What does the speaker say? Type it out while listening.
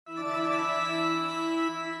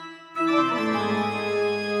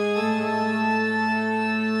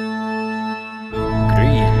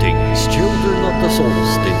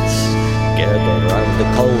solstice. Gather round the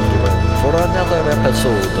cauldron for another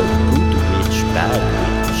episode of Good Witch, Bad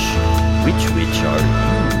Witch. Which witch are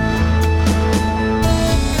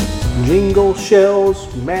you? Jingle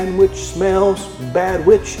shells, man witch smells, bad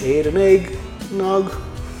witch ate an egg, nog.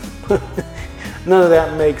 None of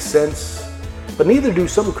that makes sense, but neither do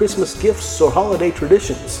some Christmas gifts or holiday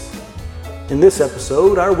traditions. In this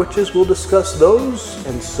episode, our witches will discuss those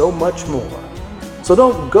and so much more. So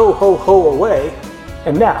don't go ho-ho away.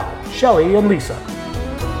 And now, Shelley and Lisa.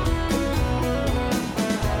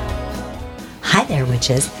 Hi there,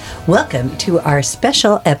 witches. Welcome to our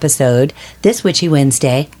special episode this Witchy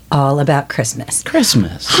Wednesday, all about Christmas.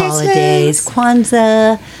 Holidays,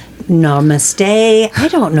 Kwanzaa, Namaste. I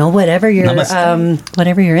don't know, whatever you're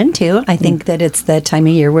into. I think that it's the time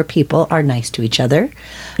of year where people are nice to each other.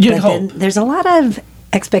 You'd but hope. then there's a lot of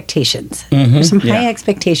expectations. There's some high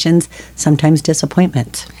expectations, sometimes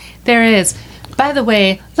disappointments. There is. By the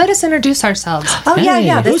way, let us introduce ourselves. Oh,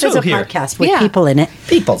 yeah. This who's is a here? podcast with Yeah. people in it.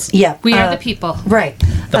 Peoples. Yeah. We are the people. Right.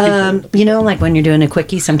 You know, like when you're doing a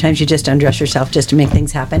quickie, sometimes you just undress yourself just to make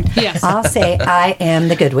things happen. Yes. I'll say I am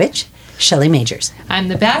the good witch, Shelley Majors. I'm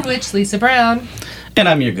the bad witch, Lisa Brown. And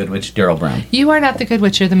I'm your good witch, Daryl Brown. You are not the good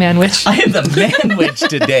witch, you're the man witch. I am the man witch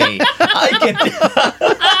today.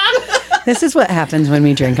 This is what happens when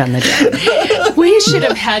we drink on the job. We should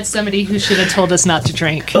have had somebody who should have told us not to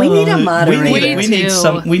drink. We need a moderator. We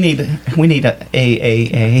too. We need a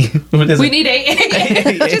AAA. What is We it? need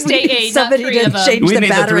AA. Just AA, Somebody not three to of them. change We the need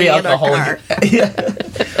the battery three in our car.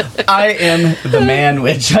 alcoholic. I am the man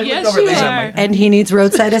witch. I Yes, look over you there, are. I'm like, And he needs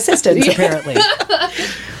roadside assistance, apparently.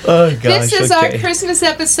 oh gosh. This is our okay. Christmas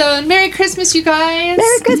episode. Merry Christmas, you guys.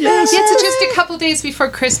 Merry Christmas. It's just a couple days before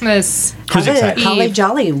Christmas. Who's Have a excited? holly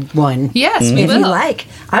jolly one. Yes, we If will. you like.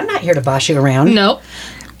 I'm not here to boss you around. Nope.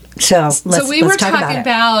 So let's We were talk talking about it.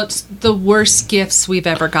 about the worst gifts we've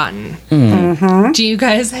ever gotten. Mm-hmm. Do you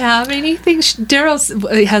guys have anything?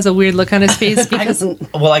 Daryl has a weird look on his face because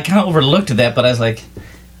Well, I kind of overlooked that, but I was like,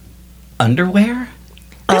 underwear?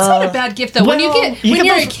 that's not a bad gift though. When well, you when can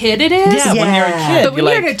you're a both- kid, it is. Yeah, when you're a Yeah. kid. But when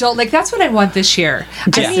you're an adult, like that's what I want this year.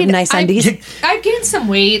 Just some nice undies. I've gained some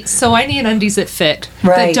weight, so I need undies that fit.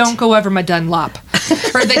 Right. That don't go over my Dunlop.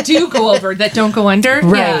 Or that do go over, that don't go under.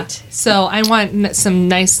 Yeah. Right. So I want some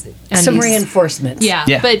nice undies. Some reinforcements. Yeah.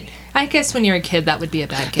 Yeah. But I guess when you're a kid, that would be a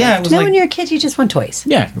bad gift. Yeah, it was No, like, when you're a kid, you just want toys.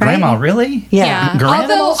 yeah, Grandma, really? Yeah.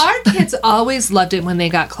 Although our kids always loved it when they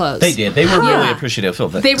got clothes. They did. They were really appreciative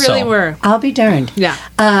of it. They really so. were. I'll be darned. Yeah.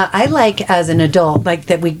 I like, as an adult, like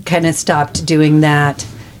that we kind of stopped doing that,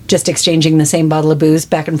 just exchanging the same bottle of booze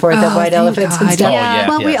back and forth at Oh, White thank Elephants and God. stuff. Oh, yeah,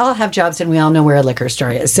 Well, we yeah. all have jobs and we all know where a liquor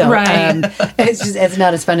store is. So Right. it's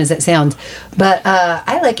not as fun as it sounds. But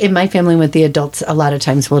I like, in my family with the adults, a lot of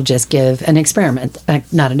times we'll just give an experiment.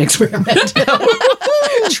 Not an experiment.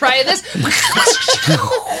 Try this.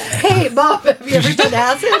 Hey, Mom, have you ever done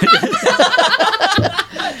acid?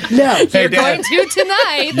 No. Hey, You're Dad, going to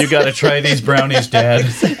tonight. you got to try these brownies, Dad.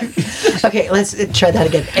 Okay, let's try that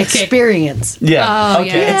again. Experience. Yeah. Oh,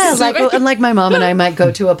 okay. Yeah, like my mom and I might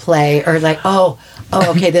go to a play or like,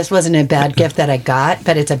 okay, this wasn't a bad gift that I got,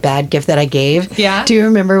 but it's a bad gift that I gave. Yeah. Do you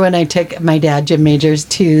remember when I took my dad, Jim Majors,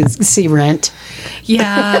 to see Rent?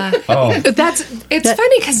 Yeah. Oh. It's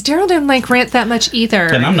funny because Daryl didn't like Rent that much either.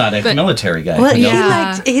 And I'm not a But- military guy. Well, you know?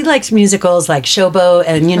 Yeah. he likes musicals like Showboat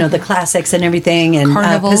and the classics and everything and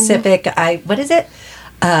Carnival. Pacific. What is it?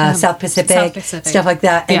 South Pacific, Pacific. stuff like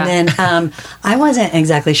that. Yeah. And then I wasn't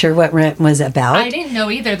exactly sure what Rent was about. I didn't know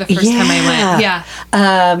either the first time I went. Yeah.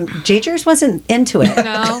 Jagers wasn't into it.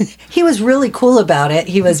 No. He was really cool about it.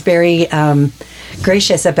 He was very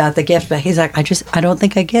gracious about the gift, but he's like, I don't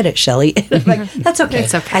think I get it, Shelley. I'm like, that's okay.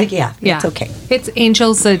 It's okay. Yeah, it's okay. It's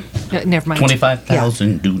angels. Never mind.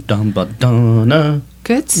 25,000 do-dum-ba-donna.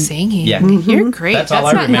 Good singing. Yeah. You're great. That's all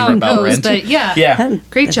I not remember how it about goes, Rent. But yeah. Yeah.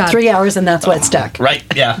 Great job. 3 hours and that's what stuck. Right.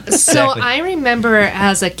 Yeah. So Exactly. I remember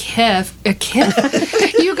as a kid,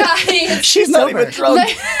 you guys. She's not sober. even drunk.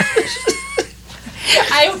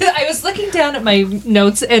 I was looking down at my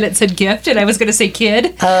notes and it said gift and I was going to say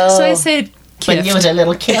kid. So I said When you was a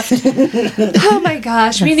little kid. oh my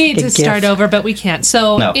gosh, we need a to start gift. over, but we can't.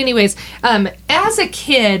 So, No. anyways, as a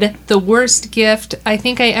kid, the worst gift I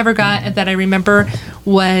think I ever got that I remember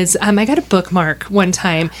was I got a bookmark one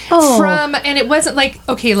time and it wasn't like,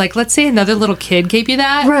 okay, like let's say another little kid gave you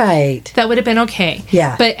that. Right. That would have been okay.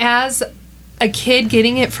 Yeah. But as a kid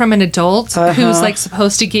getting it from an adult who's like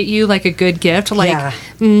supposed to get you like a good gift, like Yeah.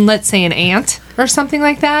 let's say an aunt or something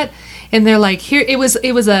like that, and they're like, here it was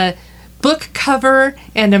a book cover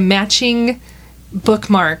and a matching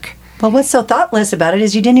bookmark. Well, what's so thoughtless about it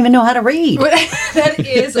is you didn't even know how to read. That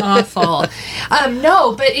is awful.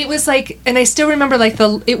 No, but it was like, and I still remember like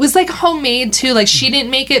it was like homemade too. Like she didn't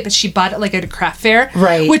make it, but she bought it like at a craft fair.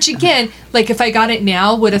 Right. Which again, like if I got it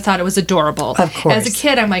now, would have thought it was adorable. Of course. As a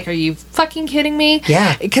kid, I'm like, are you fucking kidding me?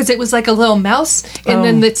 Yeah. Because it was like a little mouse, and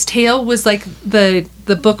then its tail was like the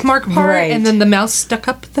bookmark part, Right. and then the mouse stuck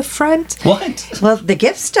up the front. What? Well, the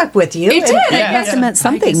gift stuck with you. It did. It I must guess have meant I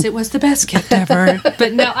something. guess it was the best gift ever.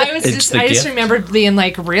 But no, I It's the just gift. remember being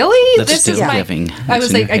like, really? That's This still is my. giving. I It's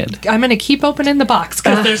was in like, your head. I'm gonna keep opening the box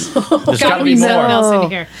because there's There's gotta be something else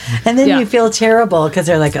in here. And then Yeah. you feel terrible because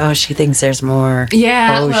they're like, oh, she thinks there's more.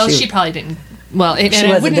 Yeah, Oh, well, shoot. she probably didn't. Well, and She I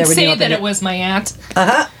wasn't wouldn't there when you say opened that it. it was my aunt,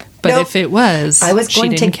 Uh-huh. but Nope. if it was, I was she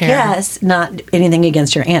going to didn't care. guess not anything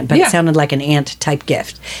against your aunt, but Yeah. it sounded like an aunt type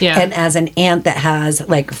gift. Yeah. And as an aunt that has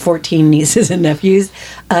like 14 nieces and nephews,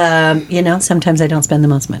 sometimes I don't spend the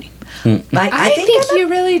most money. I think you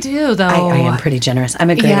really do, though. I am pretty generous. I'm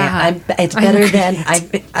a great Yeah. aunt. It's I'm a better great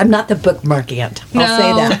than I'm not the bookmark aunt. I'll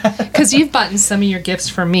say that. Because you've bought some of your gifts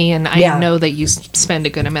for me, and I Yeah. know that you spend a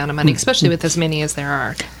good amount of money, especially with as many as there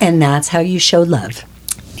are. And that's how you show love.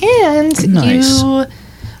 And Nice.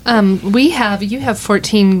 you have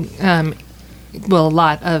 14, a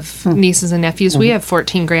lot of nieces and nephews. We have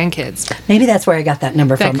 14 grandkids. Maybe that's where I got that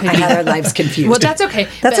number That from. could I be. had our lives confused. Well, that's okay.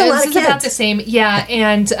 That's But a lot this of is about kids. the same. Yeah,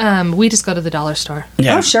 and we just go to the dollar store.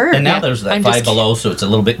 Yeah. Oh, sure. And now Yeah. there's that I'm Five just- Below, so it's a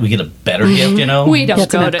little bit. We get a better gift, you know. We don't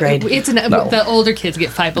That's an go upgrade. to. It's an. No. The older kids get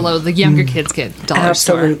Five Below. The younger kids get dollar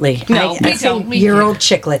Absolutely. store. No, we say don't. We year-old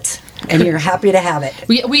chiclets, and you're happy to have it.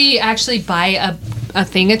 We actually buy a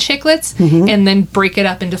thing of chiclets Mm-hmm. and then break it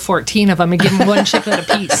up into 14 of them and give them one chiclet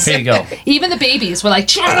a piece. There you go. Even the babies were like,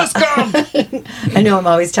 chiclets come! I know I'm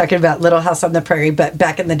always talking about Little House on the Prairie, but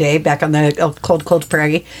back in the day, back on the cold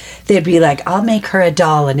prairie, they'd be like, I'll make her a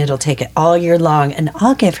doll and it'll take it all year long, and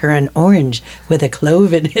I'll give her an orange with a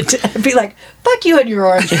clove in it. I'd be like, fuck you and your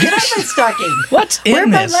orange. Get off my stocking. What's We're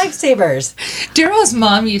in my this? lifesavers. Daryl's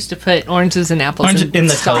mom used to put oranges and apples Orange in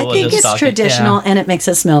the stocking. toe I think of the it's stocking. traditional Yeah. and it makes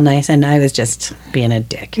us smell nice, and I was just being a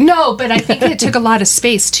dick. No, but I think it took a lot of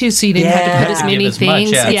space too, so you didn't have to put Yeah. as many Give as much,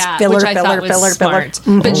 things. yeah. It's filler, which I filler, thought was filler, smart.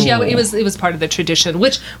 filler. But yeah, it was part of the tradition,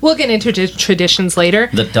 which we'll get into traditions later.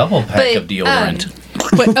 The double pack But, of deodorant.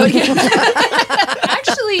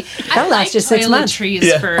 Actually, I That'll like last you 6 months.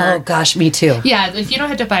 toiletries for. Oh gosh, me too. Yeah, if you don't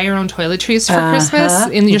have to buy your own toiletries for Christmas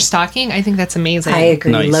in your stocking, I think that's amazing. I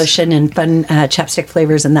agree. Nice. Lotion and fun chapstick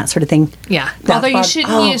flavors and that sort of thing. Yeah. That Although you bug-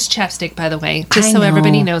 shouldn't oh. use chapstick, by the way, just I so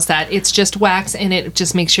everybody know. knows that. It's just wax and it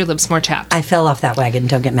just makes your lips more chapped. I fell off that wagon.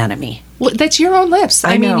 Don't get mad at me. Well, that's your own lips.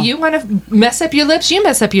 I know. mean, you want to mess up your lips, you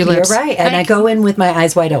mess up your You're lips. right. And I go in with my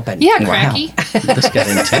eyes wide open. Yeah, cracky. This got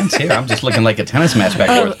intense here. I'm just looking like a tennis match back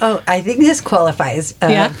and forth. Oh, I think this qualifies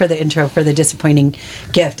Yeah? for the intro for the disappointing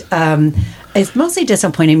gift. It's mostly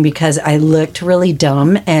disappointing because I looked really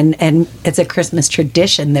dumb, and it's a Christmas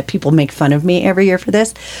tradition that people make fun of me every year for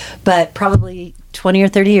this. But probably 20 or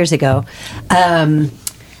 30 years ago,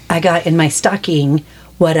 I got in my stocking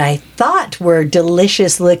what I thought were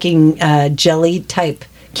delicious looking jelly type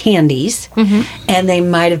candies, and they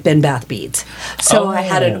might have been bath beads. So I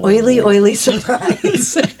had an oily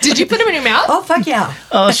surprise. Did you put them in your mouth? Oh, fuck yeah.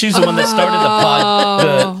 Oh, she's the one that started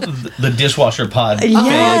the pod, the dishwasher pod.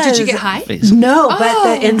 Yes. Did you get high? No,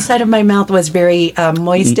 but the inside of my mouth was very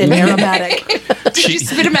moist and aromatic. Did you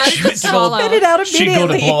spit them out she and went to go- swallow? Spit it out She'd go to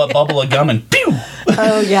immediately. blow a bubble of gum and pew!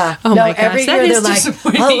 Oh yeah. Oh no, my gosh, every that year is they're like,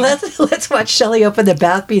 disappointing. oh, let's watch Shelly open the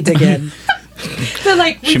bath beads again. They're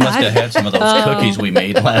like, She must have had some of those cookies we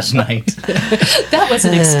made last night. that was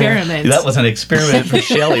an experiment. That was an experiment for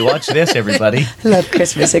Shelley. Watch this, everybody. Love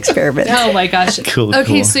Christmas experiments. Oh my gosh. Cool,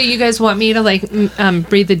 Okay, cool. so you guys want me to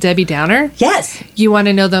breathe the Debbie Downer? Yes. You want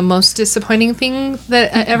to know the most disappointing thing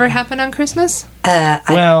that ever happened on Christmas?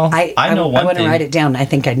 Well, I know one I want to thing. write it down. I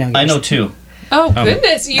think I know yours. I know two. Oh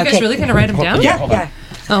goodness, you guys Okay. really gonna write them down? Yeah. hold on. Yeah.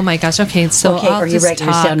 Oh my gosh. Okay, so Okay, I'll or you just write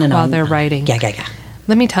yours talk down and while I'll- they're writing. Yeah.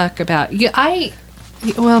 Let me talk about.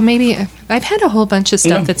 Well, maybe I've had a whole bunch of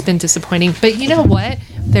stuff that's been disappointing, but you know what?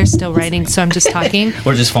 They're still writing, so I'm just talking.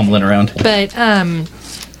 We're just fumbling around. But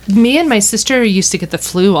me and my sister used to get the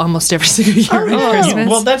flu almost every single year at Christmas.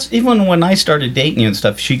 Well, that's even when I started dating you and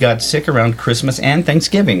stuff. She got sick around Christmas and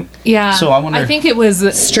Thanksgiving. Yeah. So I wonder. I think it was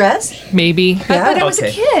Stress? maybe. But I was a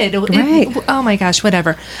Okay. kid. Right. Oh my gosh,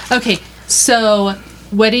 whatever. Okay, so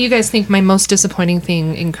what do you guys think my most disappointing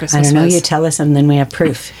thing in Christmas I don't know. was? You tell us, and then we have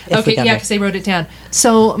proof. if Okay, we got yeah, it. because I wrote it down.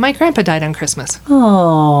 So my grandpa died on Christmas.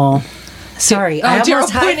 Oh, sorry. Oh, I Daryl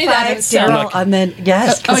almost pointed at high-fived himself. Daryl Look. on the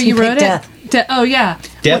yes. 'cause Oh, he you picked wrote death. it? Oh yeah.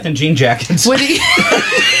 Death and jean jackets. What do you?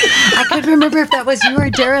 I couldn't remember if that was you or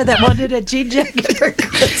Dara that wanted a jean jacket for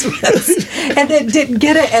Christmas and then didn't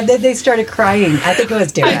get it, and then they started crying. I think it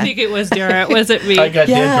was Dara. I think it was Dara. It wasn't me. I got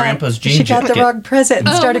dead Grandpa's jean She jacket. got the wrong present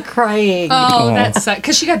and started crying. Oh, that sucked.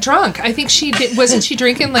 Because she got drunk. I think she did. Wasn't she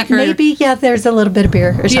drinking like her? Maybe, yeah, there's a little bit of beer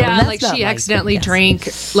or something. Yeah, That's like not she nice, accidentally but yes.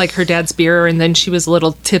 drank like her dad's beer, and then she was a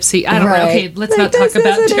little tipsy. I don't know. Right. Okay, let's Like, not talk this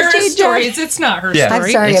about isn't a Dara's jean stories. jacket. It's not her Yeah. story.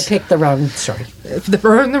 I'm sorry, I It's picked the wrong story.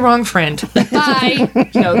 the wrong friend. Bye.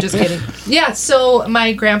 No, just kidding. Yeah, so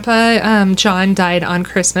my grandpa, John, died on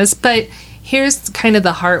Christmas, but here's kind of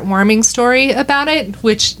the heartwarming story about it,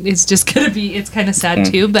 which is just going to be, it's kind of sad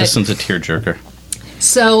too, but... This one's a tearjerker.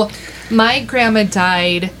 So my grandma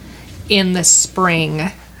died in the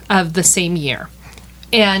spring of the same year.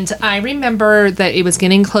 And I remember that it was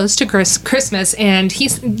getting close to Christmas, and he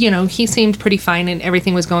seemed pretty fine and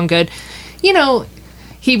everything was going good. You know,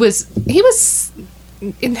 he was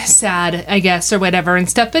sad, I guess, or whatever and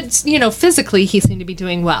stuff, but, you know, physically he seemed to be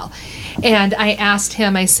doing well. And I asked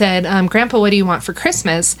him, I said, Grandpa, what do you want for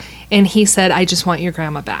Christmas? And he said, I just want your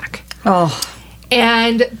grandma back. Oh,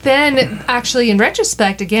 And then, actually, in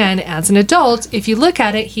retrospect, again, as an adult, if you look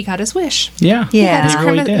at it, he got his wish. Yeah. Yeah. His He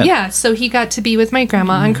really did. Yeah, so he got to be with my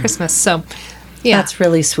grandma on Christmas. So, yeah. that's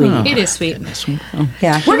really sweet. It is sweet.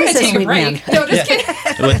 Yeah, We're he going was to take a sweet break. man. No, just kidding.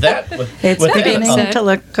 With that, It's with beginning that, to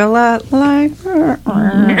look a lot like her.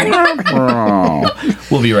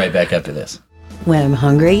 we'll be right back after this. When I'm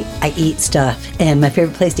hungry, I eat stuff. And my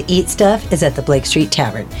favorite place to eat stuff is at the Blake Street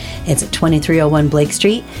Tavern. It's at 2301 Blake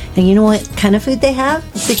Street. And you know what kind of food they have?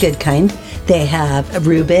 It's the good kind. They have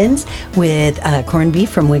Reubens with corned beef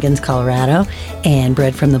from Wiggins, Colorado, and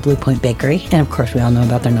bread from the Blue Point Bakery. And of course, we all know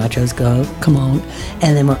about their nachos. Come on.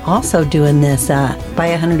 And then we're also doing this buy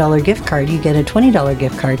a $100 gift card. You get a $20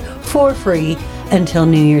 gift card for free until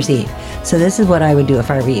New Year's Eve. So this is what I would do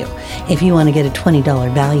if I were you. If you want to get a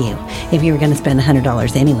 $20 value, if you were going to spend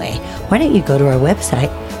 $100 anyway, why don't you go to our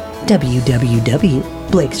website,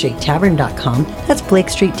 www.blakestreettavern.com. That's Blake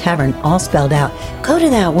Street Tavern, all spelled out. Go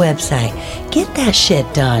to that website. Get that shit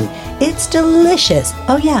done. It's delicious.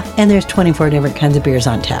 Oh yeah, and there's 24 different kinds of beers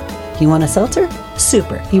on tap. You want a seltzer?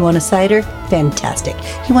 Super. You want a cider? Fantastic.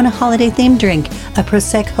 You want a holiday themed drink? A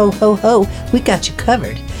Prosecco ho ho? We got you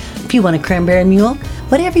covered. If you want a cranberry mule,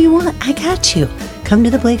 whatever you want, I got you. Come to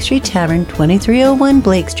the Blake Street Tavern, 2301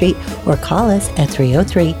 Blake Street, or call us at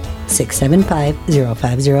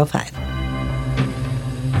 303-675-0505.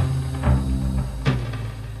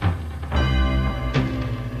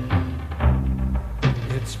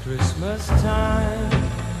 It's Christmas time.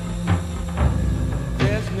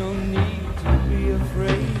 There's no need to be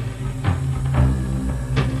afraid.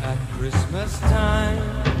 At Christmas time,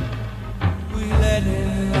 we let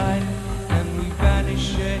in light and we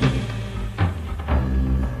banish shade.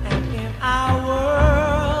 And in our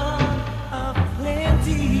world of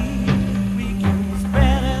plenty, we can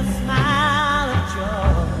spread a smile of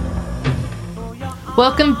joy.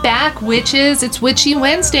 Welcome back, witches. It's Witchy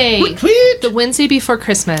Wednesday. The Wednesday before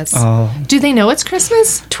Christmas. Oh. Do they know it's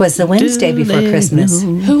Christmas? 'Twas the Wednesday before Christmas.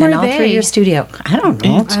 Who and are all they? through your studio. I don't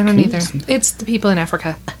know. I don't either. It's the people in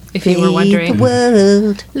Africa, if you were Feed the wondering.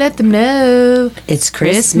 world. Let them know It's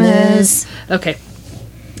Christmas. Okay.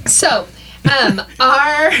 So, the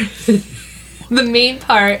main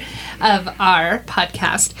part of our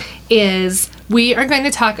podcast is we are going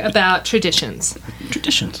to talk about traditions.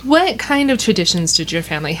 Traditions. What kind of traditions did your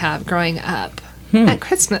family have growing up at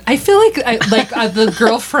Christmas? I feel like the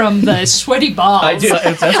girl from the Sweaty Balls. I do.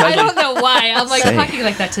 That's I don't know why. I'm like talking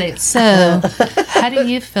like that today. So, how do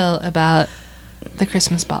you feel about the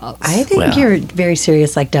Christmas balls? I think you're very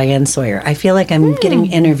serious like Diane Sawyer. I feel like I'm getting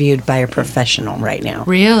interviewed by a professional right now.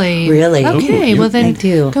 Really? Really. Okay, Ooh, well then I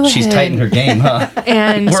do. go She's ahead. tightened her game, huh?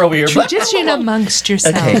 And We're over here. tradition amongst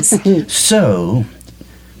Okay. yourselves. So,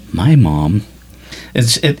 my mom,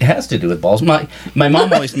 it has to do with balls. My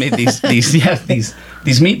mom always made these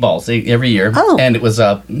meatballs every year. Oh. And it was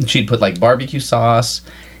she'd put like barbecue sauce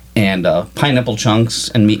and pineapple chunks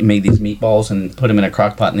and made these meatballs and put them in a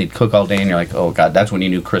crock pot and they'd cook all day. And you're like, oh God, that's when you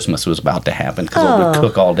knew Christmas was about to happen because it would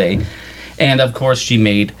cook all day. And of course, she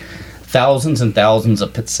made thousands and thousands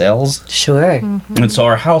of pizzelles. Sure. And so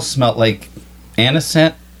our house smelled like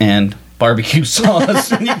anisette and barbecue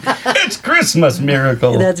sauce. It's Christmas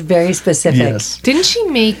miracle. That's very specific. Yes. Didn't she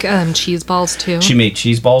make cheese balls too? She made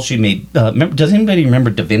cheese balls. She made. Does anybody remember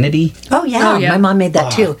Divinity? Oh yeah. Oh, yeah. My mom made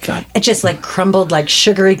that too. God. It just like crumbled like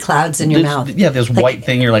sugary clouds in your mouth. Yeah, this white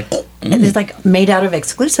thing. You're like, It's like made out of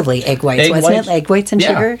exclusively egg whites, Egg wasn't whites? it? Egg whites and Yeah.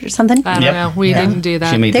 sugar or something? I don't Yep. know. We didn't do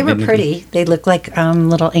that. She made They were the- pretty. They looked like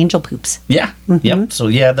little angel poops. Yeah. Yep. So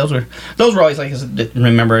yeah, those were always like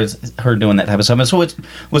remember her doing that type of stuff. And so it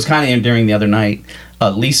was kind of during the other night.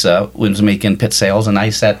 Lisa was making pit sales, and I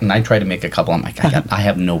sat and I tried to make a couple. I'm like, I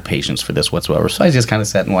have no patience for this whatsoever. So I just kind of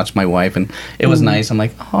sat and watched my wife, and it was nice. I'm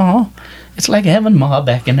like, oh, it's like having Ma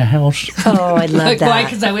back in the house. Oh, I love Like, why? that.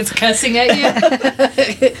 Because I was cussing at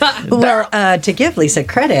you? Well, to give Lisa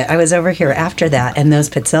credit, I was over here after that, and those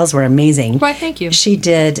pizzelles were amazing. Why, thank you. She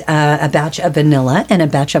did a batch of vanilla and a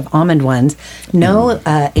batch of almond ones. No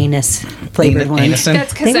anus flavored ones. Anison?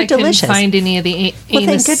 That's because They were I couldn't delicious. find any of the Well, thank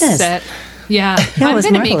anus goodness. set. Yeah, Yeah, it I'm was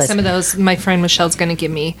going to make marvelous. some of those. My friend Michelle's going to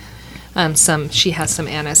give me some. She has some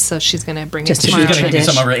anise, so she's going to bring Just it to She's tomorrow. gonna give me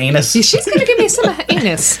some of her anus. She's going to give me some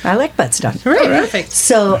anise. I like butt stuff. Right, perfect.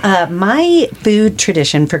 So, my food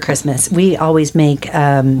tradition for Christmas, we always make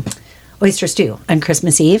oyster stew on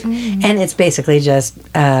Christmas Eve. And it's basically just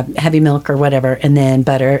heavy milk or whatever, and then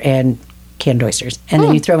butter and canned oysters. And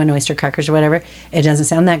then you throw in oyster crackers or whatever. It doesn't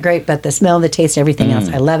sound that great, but the smell, the taste, everything else,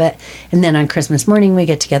 I love it. And then on Christmas morning, we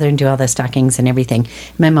get together and do all the stockings and everything.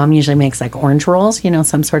 My mom usually makes like orange rolls,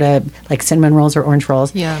 some sort of like cinnamon rolls or orange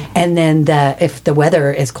rolls. Yeah. And then if the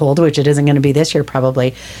weather is cold, which it isn't going to be this year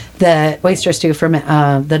probably, the oyster stew from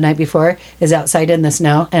the night before is outside in the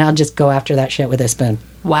snow, and I'll just go after that shit with a spoon.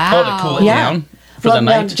 Wow. Oh, to cool it down for the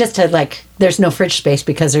no, night. just to there's no fridge space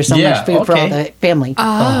because there's so Yeah, much food for all okay. the family.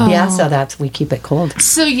 Oh. Yeah, so we keep it cold.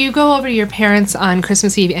 So you go over to your parents on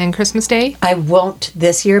Christmas Eve and Christmas Day? I won't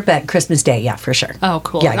this year, but Christmas Day, yeah, for sure. Oh,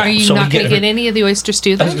 cool. Yeah, yeah. Are you So we not going to get- get any of the oyster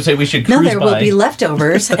stew I was then? gonna say we should No, cruise there by. will be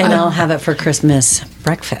leftovers, and I'll have it for Christmas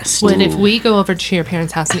breakfast. When if we go over to your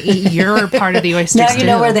parents' house and eat your part of the oyster Now stew. you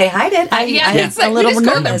know where they hide it. Yeah, I'm it's like a we little just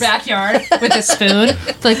go in their nervous. backyard with a spoon.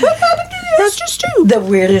 It's like, what happened to the oyster stew? The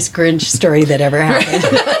weirdest Grinch story that ever happened.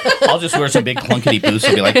 I'll just wear some big clunkety boots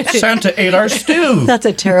and be like, Santa ate our stew. That's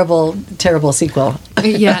a terrible, terrible sequel.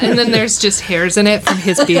 Yeah, and then there's just hairs in it from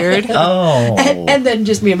his beard. Oh. And then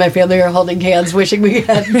just me and my family are holding hands, wishing we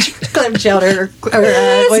had clam chowder or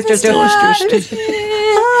oyster stew.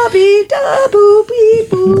 Bobby da boo bee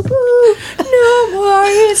boo boo. No more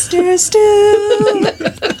oyster stew.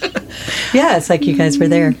 Yeah, it's like you guys were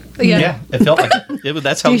there. Yeah, it felt like it.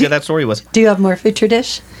 That's how good that story was. Do you have more food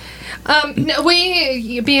tradition? No,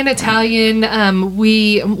 we, being Italian,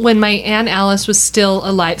 when my Aunt Alice was still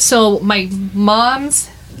alive, so my mom's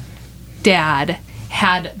dad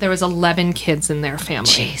there was 11 kids in their family.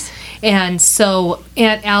 Jeez. And so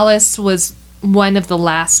Aunt Alice was one of the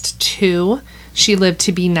last two. She lived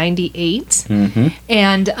to be 98. Mm-hmm.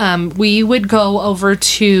 And we would go over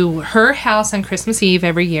to her house on Christmas Eve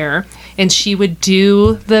every year, and she would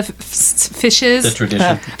do the fishes. The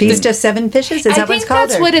tradition. Feast of Seven Fishes? Is I that what it's think called?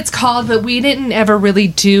 that's or- what it's called, but we didn't ever really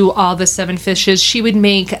do all the 7 fishes. She would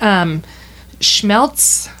make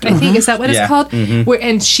schmelz, I think, is that what Yeah. it's called?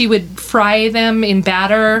 And she would fry them in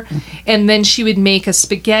batter, and then she would make a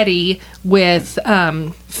spaghetti with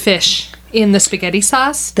fish in the spaghetti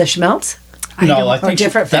sauce. The schmelz? No, I think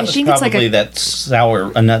different that fish. was I think it's like probably a- that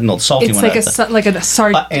sour, no, salty It's one. like a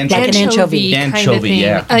sardine, anchovy. Like an anchovy. kind of Anchovy, thing.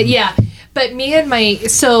 yeah. Yeah, but me and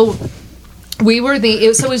we were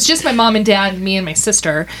so it was just my mom and dad, and me and my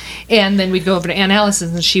sister, and then we'd go over to Aunt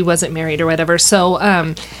Alice's, and she wasn't married or whatever. So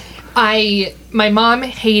my mom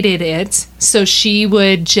hated it, so she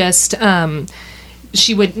would just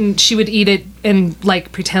she would eat it and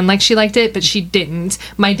pretend like she liked it, but she didn't.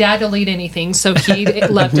 My dad will eat anything, so he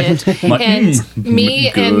loved it. And me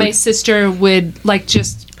and my sister would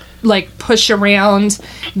just push around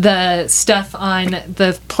the stuff on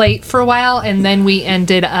the plate for a while, and then we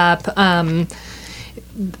ended up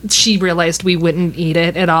she realized we wouldn't eat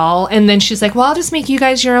it at all, and then she's like, well, I'll just make you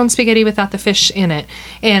guys your own spaghetti without the fish in it.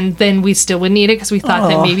 And then we still wouldn't eat it because we thought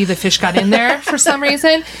that maybe the fish got in there for some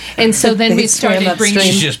reason. And so then we swam started upstream.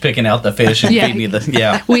 bringing She's just picking out the fish and Yeah. feeding me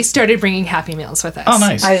the we started bringing Happy Meals with us. Oh,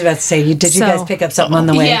 nice. I was about to say, did you So- guys pick up something on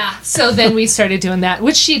the way? Yeah, so then we started doing that,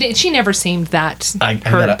 which she did. She never seemed that I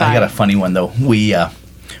hurt by. got a funny one though.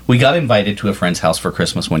 We got invited to a friend's house for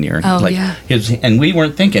Christmas one year. Oh, yeah. And we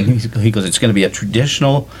weren't thinking. He goes, it's going to be a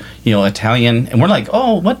traditional, Italian. And we're like,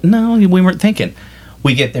 oh, what? No, we weren't thinking.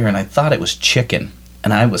 We get there, and I thought it was chicken.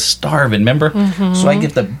 And I was starving, remember? Mm-hmm. So I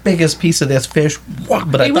get the biggest piece of this fish.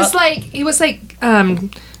 But It was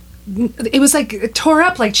like tore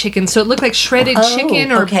up like chicken, so it looked like shredded Oh,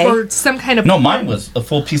 chicken okay. or some kind of No, mine was a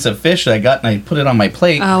full piece of fish that I got, and I put it on my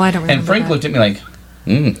plate. Oh, I don't remember And Frank that. looked at me like,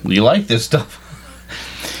 you like this stuff?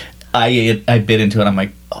 I bit into it. I'm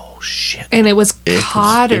like, oh, shit. And it was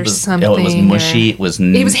cod or something. It was mushy. It was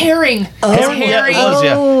herring. Oh, yeah, it was,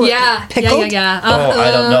 yeah. Yeah. Pickled? Yeah. Oh,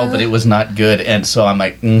 I don't know, but it was not good. And so I'm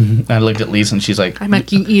like, I looked at Lisa and she's like, I'm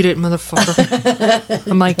like, you eat it, motherfucker.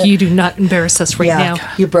 I'm like, you do not embarrass us right Yeah.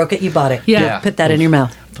 now. You broke it, you bought it. Yeah. Put that in your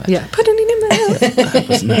mouth. Yeah. Put it in your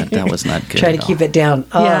mouth. that was not good. Try to keep it down.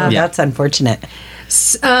 Oh, Yeah. that's unfortunate.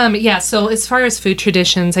 Yeah, so as far as food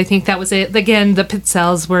traditions, I think that was it. Again, the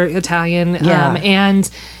pizzelles were Italian. Yeah. And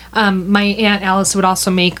my Aunt Alice would also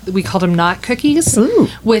make, we called them knot cookies,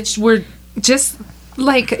 which were just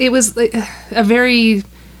like, it was like a very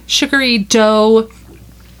sugary dough.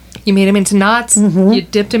 You made them into knots. Mm-hmm. You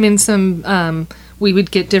dipped them in some, we would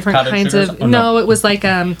get different Powdered kinds sugar or of, something? no, it was like,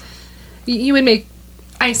 you would make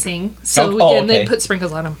icing. So, and okay. then put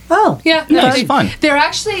sprinkles on them. Oh. Yeah, Nice, they're- fun. They're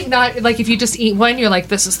actually not like if you just eat one, you're like,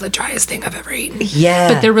 this is the driest thing I've ever eaten.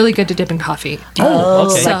 Yeah. But they're really good to dip in coffee.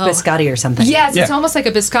 Oh, okay. like biscotti or something. Yes, it's Yeah. almost like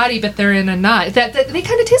a biscotti, but they're in a knot. That they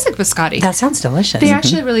kind of taste like biscotti. That sounds delicious. They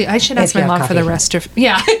actually really. I should ask If you my have mom for the coffee. rest of.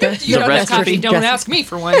 Yeah, you don't have recipe. coffee. Don't Recipe. ask me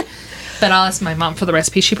for one. But I'll ask my mom for the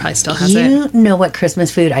recipe. She probably still has You it. know what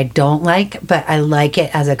Christmas food I don't like, but I like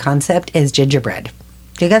it as a concept is gingerbread.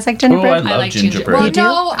 Do you guys like Oh, gingerbread? I love like gingerbread. Well, You do?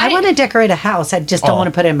 no, I want to decorate a house. I just don't Oh. want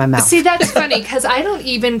to put it in my mouth. See, that's funny because I don't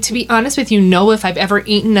even, to be honest with you, know if I've ever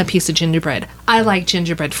eaten a piece of gingerbread. I like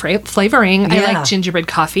gingerbread flavoring. I Yeah. like gingerbread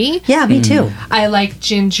coffee. yeah, me too. I like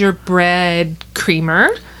gingerbread creamer,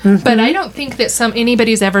 but I don't think that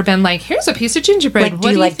anybody's ever been like, "Here's a piece of gingerbread." Like, do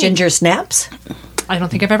you like ginger snaps? I don't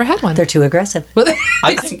think I've ever had one. They're too aggressive.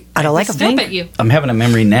 I think I don't like them. Snap at you. I'm having a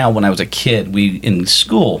memory now. When I was a kid, in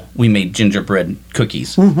school we made gingerbread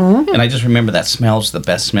cookies, and I just remember that smell's the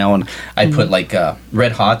best smell. And I put like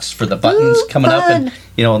red hots for the buttons Ooh, coming up, and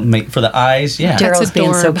fun. make for the eyes. Yeah, Daryl's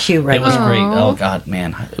being so adorable. cute right it was now. great. Oh God,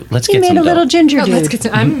 man, let's He get made some a little dough. ginger Oh, dude. let's get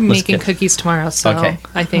I'm making get- cookies tomorrow, so Okay.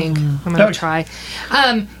 I think I'm gonna Okay. try.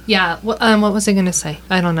 Yeah. What was I gonna say?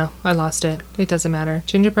 I don't know. I lost it. It doesn't matter.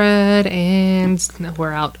 Gingerbread and no,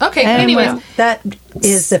 we're out. Okay. Anyway, Anyways, that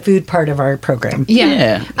is the food part of our program.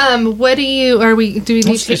 yeah. What do we need to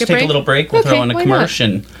Let's take just a take break? a little break. We'll Okay, throw in a why commercial,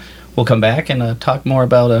 and we'll come back and talk more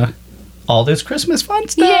about all this Christmas fun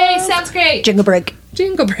stuff. Yay! Sounds great. Jingle break.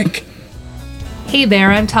 Jingle break. Hey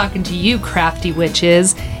there, I'm talking to you, crafty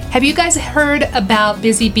witches. Have you guys heard about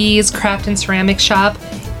Busy Bees Craft and Ceramic Shop?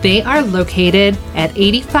 They are located at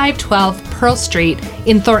 8512 Pearl Street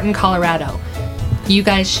in Thornton, Colorado. You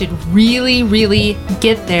guys should really, really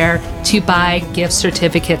get there to buy gift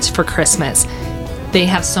certificates for Christmas. They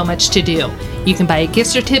have so much to do. You can buy a gift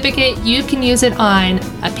certificate, you can use it on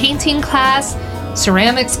a painting class,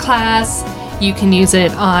 ceramics class, you can use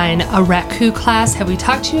it on a raku class. Have we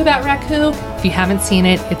talked to you about raku? If you haven't seen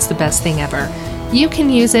it, it's the best thing ever. You can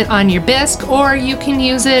use it on your bisque, or you can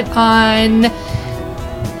use it on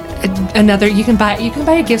another. You can buy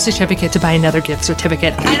a gift certificate to buy another gift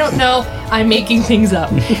certificate. I don't know. I'm making things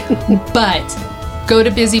up. But go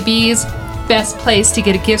to Busy Bees. Best place to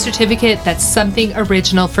get a gift certificate that's something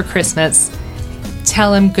original for Christmas.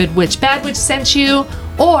 Tell them Good Witch Bad Witch sent you,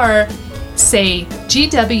 or say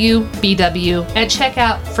GWBW at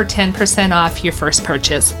checkout for 10% off your first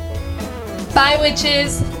purchase. Bye,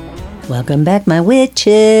 witches. Welcome back, my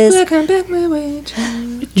witches. Welcome back, my witch.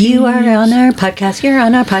 You are on our podcast. You're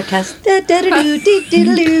on our podcast.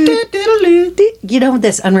 You know,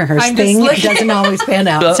 this unrehearsed I'm just thing looking- doesn't always pan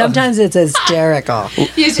out. Sometimes it's hysterical.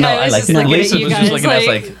 No, I like it. Lisa was just looking at us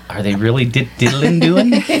like, are they really diddling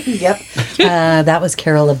doing? Yep. That was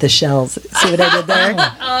Carol of the Shells. See what I did there?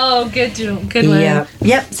 Oh, good one. Yep.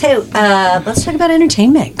 Yep. So let's talk about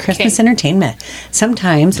entertainment, Christmas Okay. entertainment.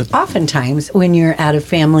 Oftentimes, when you're at a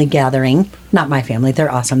family gathering, not my family,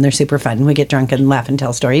 they're awesome. They're super fun. We get drunk and laugh and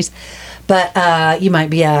tell stories. But you might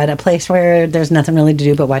be at a place where there's nothing really to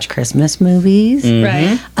do but watch Christmas movies.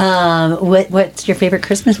 Right. What's your favorite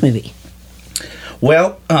Christmas movie?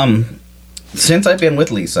 Well, since I've been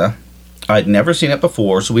with Lisa, I'd never seen it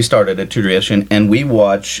before, so we started a tradition, and we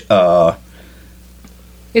watch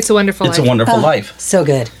It's a Wonderful It's Life. a Wonderful Life. So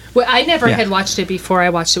good. Well, I never Yeah. had watched it before I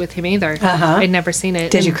watched it with him either. I'd never seen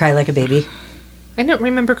it. Did you cry like a baby? I don't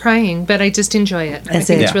remember crying, but I just enjoy it. I Is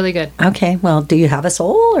think it- it's really good. Okay. Well, do you have a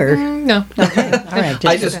soul or? No. All right.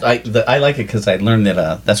 I like it because I learned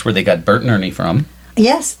that that's where they got Bert and Ernie from.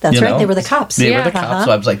 Yes, that's you right. know? They were the cops. They were Yeah. the cops,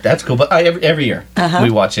 so I was like, that's cool. But every year we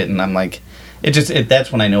watch it, and I'm like,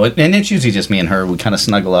 that's when I know it. And it's usually just me and her. We kind of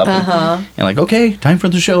snuggle up and like, okay, time for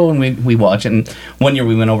the show, and we watch it. And one year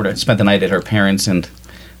we went over to spend the night at her parents, and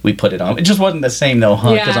we put it on. It just wasn't the same though,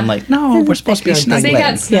 huh? Because Yeah. I'm like, no, we're supposed to be They snuggling.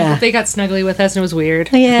 They got snuggly with us, and it was weird.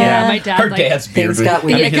 Yeah. My dad. Her like, dad's beard, things got I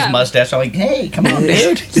mean, weird. his mustache. I'm like, hey, come on,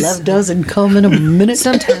 dude. Love doesn't come in a minute.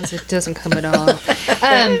 Sometimes it doesn't come at all.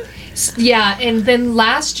 Yeah, and then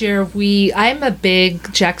last year I'm a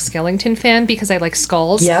big Jack Skellington fan because I like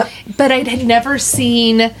skulls. Yep. But I had never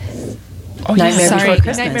seen. Oh, Nightmare Sorry, Before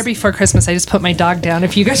Christmas. Nightmare Before Christmas. I just put my dog down.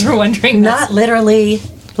 If you guys were wondering, Not literally,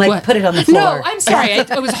 like What? put it on the floor. No, I'm sorry.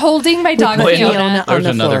 I was holding my dog put Fiona. Fiona There's on the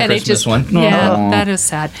another floor. And I Christmas just, one. yeah, Aw. that is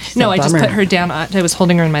sad. No, a I just bummer. put her down. I was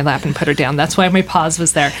holding her in my lap and put her down. That's why my pause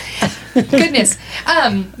was there. Goodness.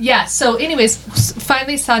 Yeah. So, anyways,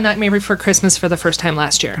 finally saw Nightmare Before Christmas for the first time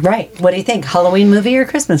last year. Right. What do you think? Halloween movie or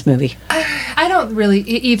Christmas movie? I don't really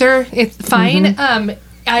either. It's fine.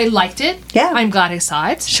 I liked it. Yeah. I'm glad I saw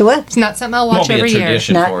it. Sure. It's not something I'll Won't watch be a every year.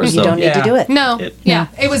 tradition Not, for us. you so, don't need to yeah. do it. No. Yeah.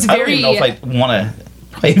 It was I don't very. even know if I want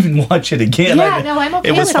to even watch it again. Yeah, no, I'm okay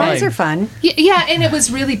It with was it. Songs fine. are fun. Yeah, and it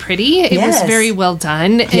was really pretty. It Yes. was very well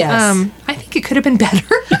done. Yes. I think it could have been better.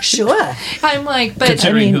 Sure. I'm like, but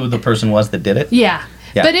Considering who the person was that did it. yeah.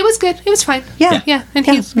 Yeah. But it was good. It was fine. Yeah. Yeah. And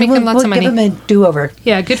he's making we'll, lots of money. Give him a do-over.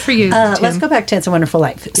 Yeah, good for you. Let's Tim. go back to It's a Wonderful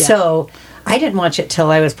Life. Yeah. So I didn't watch it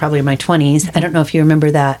till I was probably in my 20s. I don't know if you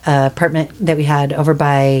remember that apartment that we had over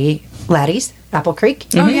by Laddie's, Apple Creek.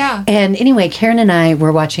 Oh, yeah. And anyway, Karen and I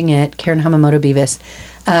were watching it, Karen Hamamoto Beavis,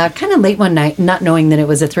 kind of late one night, not knowing that it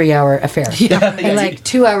was a 3-hour affair. And like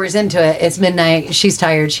 2 hours into it, it's midnight. She's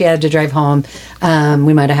tired. She had to drive home.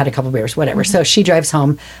 We might have had a couple beers, whatever. So she drives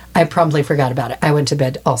home. I promptly forgot about it. I went to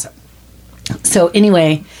bed also. So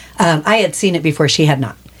anyway, I had seen it before she had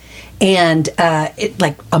not. And it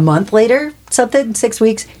like a month later, 6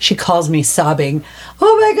 weeks, she calls me sobbing.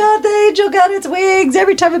 Oh my God, the angel got its wings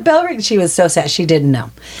every time a bell rings. She was so sad. She didn't know.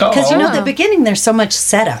 Because, at the beginning, there's so much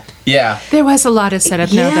setup. Yeah. There was a lot of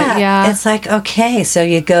setup now, but yeah. It's like, okay, so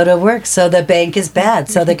you go to work, so the bank is bad,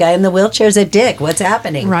 so the guy in the wheelchair's a dick. What's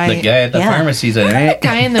happening? Right. The guy at the Yeah. pharmacy's a The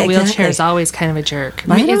guy in the wheelchair Exactly. is always kind of a jerk.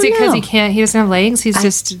 I Is don't it because know. he doesn't have legs? He's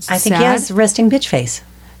just I think sad? he has resting bitch face.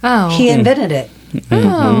 Oh. He invented it.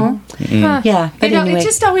 Huh. Yeah, but anyway. It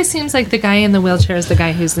just always seems like the guy in the wheelchair is the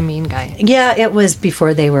guy who's the mean guy. Yeah, it was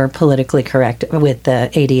before they were politically correct with the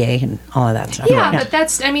ADA and all of that stuff. Yeah, but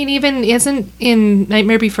that's, I mean, even isn't in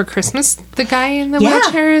Nightmare Before Christmas the guy in the Yeah.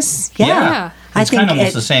 wheelchair is? Yeah. Yeah. I It's think kind of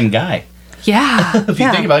almost it- the same guy. Yeah. If you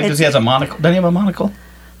Yeah, think about it, because he it's- has a monocle. Doesn't he have a monocle?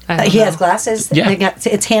 I don't he know. has glasses. Yeah.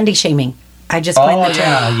 It's handy shaming. I just coined Oh, the term.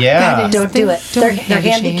 yeah, yeah. That is- Don't do it. Don't They're handy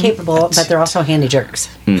handy shame. capable, but they're also handy jerks.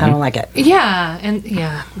 I don't like it. Yeah, and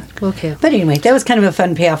yeah. Okay. But anyway, that was kind of a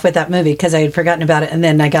fun payoff with that movie because I had forgotten about it, and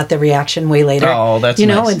then I got the reaction way later. Oh, that's you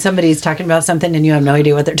know nice. when somebody's talking about something and you have no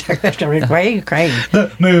idea what they're talking about. You're like, why are you crying?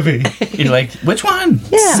 The movie. You're like, which one?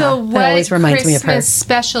 Yeah, So that what always reminds me of her. Christmas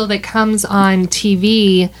special that comes on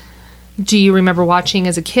TV do you remember watching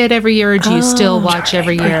as a kid every year, or do you still watch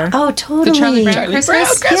every year? Oh, totally. The Charlie Brown Charlie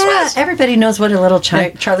Christmas? Brown Christmas. Yeah, everybody knows what a little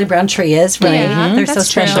Charlie Brown tree is, right? Yeah, They're so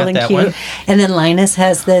that's true. special and That cute. one. And then Linus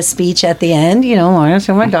has the speech at the end. You know, Linus,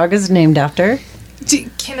 who my dog is named after.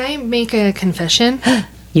 Can I make a confession?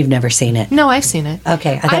 You've never seen it. No, I've seen it.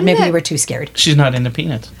 Okay, I thought I'm maybe not- you were too scared. She's not into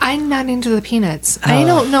peanuts. I'm not into the Peanuts. I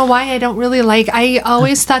don't know why I don't really like. I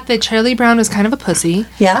always thought that Charlie Brown was kind of a pussy.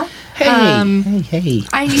 Yeah? Hey, hey.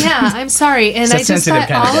 I'm sorry, and It's a I just sensitive thought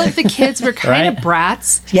kind of all day. of the kids were kind of Right?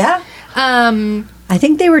 brats. Yeah? I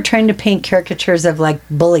think they were trying to paint caricatures of like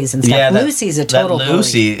bullies and stuff. Yeah, Lucy's a total that bully.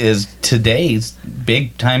 Lucy is today's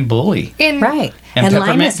big time bully, And Right. and,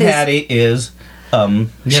 Peppermint Linus is. Patty is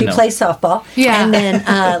She plays softball. Yeah. And then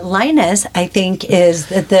Linus, I think, is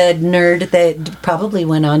the nerd that probably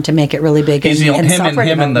went on to make it really big. He's the in only him software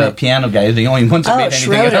and the development. piano guy is the only ones that Oh, made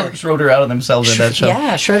anything Schroeder. Schroeder out of themselves in that show.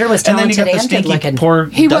 Yeah, Schroeder was And then you talented got the and good stinky looking. poor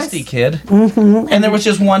He was- dusty kid, and there was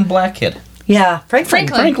just one black kid, Yeah, Franklin.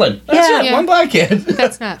 Franklin. That's Yeah. it, Yeah. one black kid.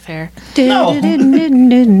 that's not fair. No.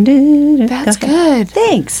 That's good.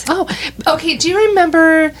 Thanks. Oh, okay. Do you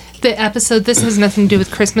remember the episode? This has nothing to do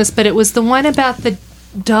with Christmas, but it was the one about the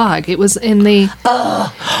dog. It was in the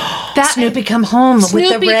that Snoopy come home with the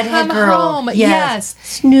Snoopy redhead Come girl. Home, yes.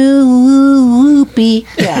 Snoopy.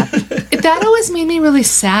 Yeah. That always made me really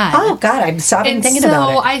sad. Oh God, I'm stopping And thinking so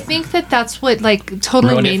about it. I think that that's what like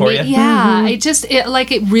totally Ruined it made for me. you? Yeah,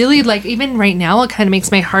 it really like even right now it kind of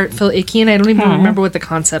makes my heart feel icky, and I don't even remember what the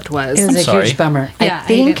concept was. It was a sorry. huge bummer. Yeah, I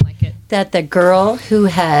think didn't like it. that the girl who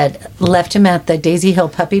had left him at the Daisy Hill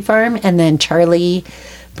Puppy Farm and then Charlie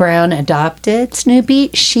Brown adopted Snoopy,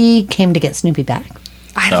 she came to get Snoopy back.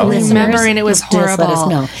 I don't Oh. remember, and it was Just let us horrible.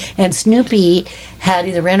 know. And Snoopy had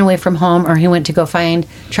either ran away from home or he went to go find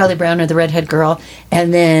Charlie Brown or the redhead girl.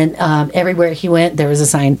 And then everywhere he went, there was a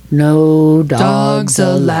sign, "No dogs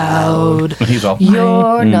allowed. He's all.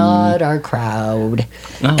 You're not our crowd."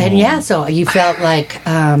 Oh. And yeah, so you felt like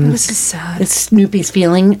This is sad. it's Snoopy's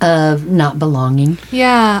feeling of not belonging.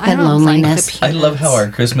 Yeah, I And don't loneliness. like the I love how our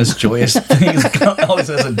Christmas joyous things always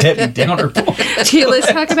has a Debbie Downer point. Okay,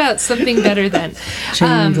 let's talk about something better then.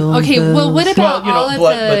 Jingle Okay, well, what about all of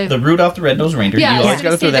but the Rudolph the Red-Nosed Reindeer, Yeah, I you was always got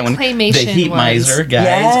gonna to throw say that the one. The claymation Heat ones. Miser, guys.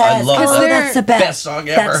 Yes, I love Because oh, that. that's the best. Best song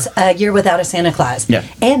ever. That's A Year Without a Santa Claus. Yeah.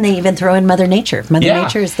 And they even throw in Mother Nature. Mother Yeah.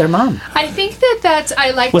 Nature is their mom. I think that's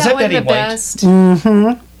I like Was that that one Betty the White? best.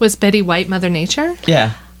 Mm-hmm. Was Betty White Mother Nature?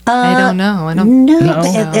 Yeah. I don't know. I don't. No, No.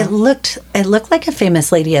 but it looked like a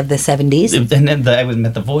famous lady of the 70s. And then I was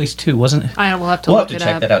met the voice too, wasn't it? I will have to We'll look have to it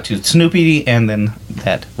check up. that out too. Snoopy and then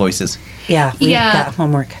that voices. Yeah, we Yeah. got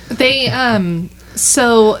homework. They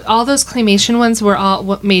so all those claymation ones were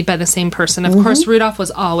all made by the same person. Of course, Rudolph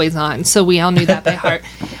was always on, so we all knew that by heart.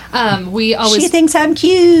 We always She thinks I'm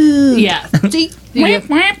cute. yeah.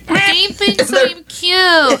 They think so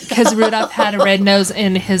cute because Rudolph had a red nose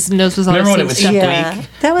and his nose was always Remember when it so was stuffed. Yeah,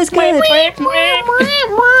 that was good. Why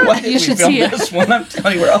did You we should film see it. this one? I'm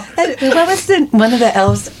telling you, we're all. What was one of the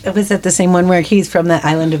elves? Was it the same one where he's from the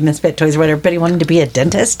island of Misfit Toys or whatever, but he wanted to be a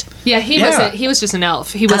dentist? Yeah, he Yeah. wasn't. He was just an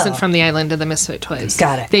elf. He wasn't Oh. from the island of the Misfit Toys.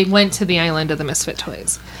 Got it. They went to the island of the Misfit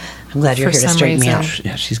Toys. I'm glad you're For here to some straighten me reason. out.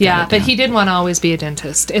 Yeah, she's got Yeah, it but down. he did want to always be a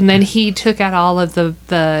dentist, and then he took out all of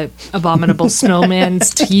the abominable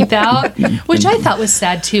snowman's teeth out, which I thought was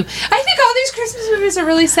sad too. I think all these Christmas movies are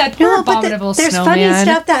really sad. Poor No, but abominable there's snowman. funny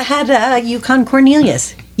stuff that had Yukon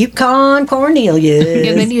Cornelius. Yukon Cornelius.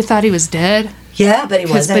 And then you thought he was dead, yeah, but he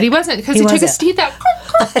wasn't. but he wasn't because he took his wasn't. teeth out.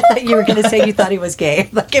 I thought you were going to say you thought he was gay.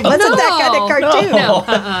 Like it wasn't that kind of cartoon. No,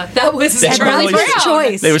 that was That's Charlie really Brown.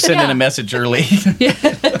 choice. They were sending Yeah. a message early.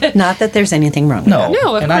 Not that there's anything wrong with No,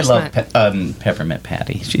 No, of and I course love not. Peppermint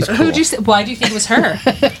Patty. She's cool. Who'd you say? Why do you think it was her?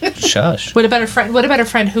 Shush. What about her friend? What about her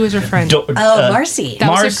friend? Who was her friend? Marcy. That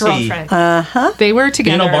was her Marcy. girlfriend. Uh-huh. They were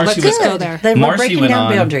together. Marcy Let's just was- go there. They were Marcy breaking went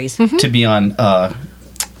down on boundaries. to be on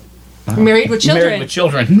Married with Children. Married with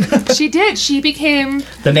Children. She did. She became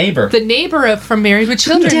The neighbor. the neighbor from Married with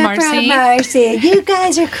Children, Marcy. Marcy, you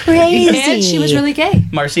guys are crazy. And she was really gay.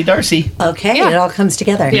 Marcy Darcy. Okay, Yeah. it all comes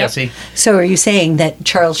together. Yeah, see? So are you saying that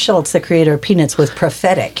Charles Schultz, the creator of Peanuts, was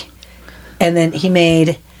prophetic, and then he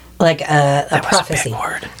made like a prophecy? Was a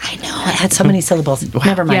big word. I know it had so many syllables.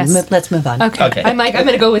 Never mind. Yes. Let's move on. Okay. I'm going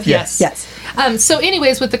to go with yes. Yes. So,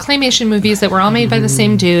 anyways, with the claymation movies that were all made by the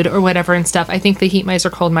same dude or whatever and stuff, I think the Heat Miser,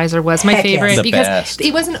 Cold Miser was my Heck yes. favorite The because best.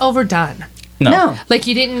 it wasn't overdone. No. Like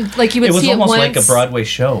you didn't like you would It was see almost it like once. a Broadway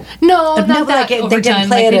show. No, not but that like they overdone. didn't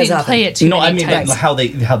play like it they as didn't often. play it too No, I many mean times. how they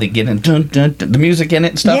get in the music in it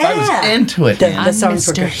and stuff. I was into it. The- man. the songs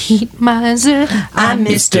were Mr. good. Heat Miser. I'm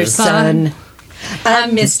Mr. Sun.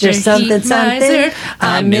 I'm Mr. Something Heat something. Miser.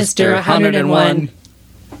 I'm Mr. 101.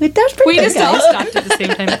 Wait, that's pretty We good, just all guys. stopped at the same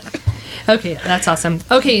time. Okay, that's awesome.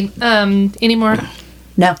 Okay, any more?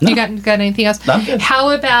 No. You got anything else? I'm good.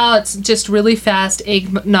 How about just really fast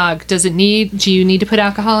eggnog? Do you need to put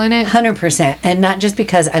alcohol in it? 100%. And not just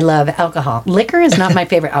because I love alcohol. Liquor is not my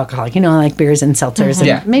favorite alcohol. You know, I like beers and seltzers. And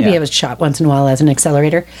Yeah, maybe yeah. it was shot once in a while as an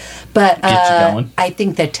accelerator. But Get you going. I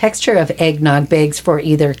think the texture of eggnog begs for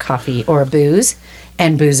either coffee or booze.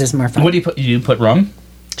 And booze is more fun. What do you put? You put rum?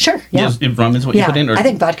 Sure. Yeah. Just- rum is what yeah. you put in? Or? I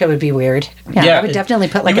think vodka would be weird. Yeah. Yeah, I would definitely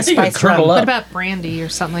put like you a would think it would spiced curdle rum. up. What about brandy or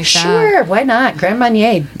something like that? Sure. Why not? Grand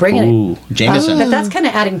Marnier. Bring it. Ooh, Jameson. But that's kind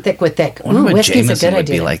of adding thick with thick. I wonder Ooh, what whiskey's a Jameson good would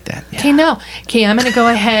be idea. like that. Yeah. Okay, no. Okay, I'm going to go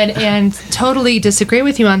ahead and totally disagree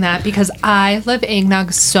with you on that because I love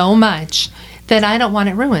eggnog so much that I don't want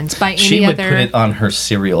it ruined by any She would other. put it on her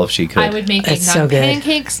cereal if she could. I would make It's eggnog so good.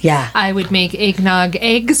 pancakes. Yeah. I would make eggnog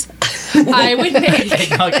eggs. I would make.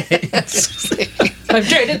 I'm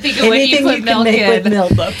trying to think of what you Anything put you can milk make in. with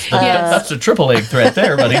milk. That's a triple egg threat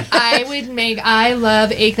there, buddy. I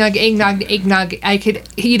love eggnog. I could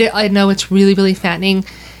eat it. I know it's really, really fattening.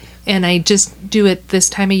 And I just do it this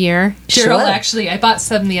time of year. Sure. Cheryl, actually, I bought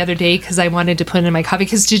some the other day because I wanted to put in my coffee.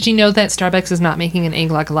 Because did you know that Starbucks is not making an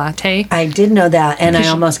eggnog latte? I did know that, and I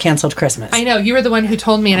almost canceled Christmas. I know. You were the one who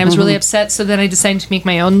told me, and I was really upset. So then I decided to make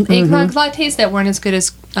my own eggnog lattes that weren't as good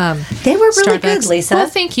as They were really Starbucks. good, Lisa. Well,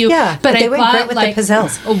 thank you. Yeah, but they I went bought great with like the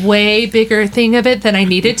pizzelles. a way bigger thing of it than I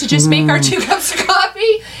needed to just make our 2 cups of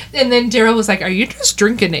coffee. And then Daryl was like, "Are you just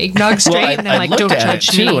drinking eggnog straight?" Well, and I I'm like, looked "Don't at judge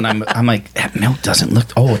it too, me." and I'm like, that milk doesn't look.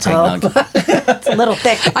 Oh, it's eggnog. It's a little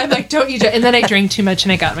thick. I'm like, "Don't you?" And then I drank too much,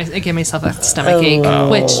 and I gave myself a stomach ache, Oh.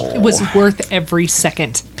 which was worth every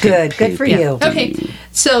second. Good for you. Okay,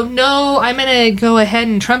 So no, I'm going to go ahead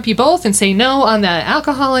and trump you both and say no on the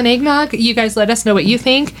alcohol and eggnog. You guys let us know what you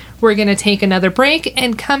think. We're going to take another break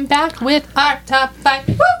and come back with our top 5.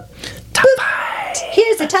 Woo! Top 5.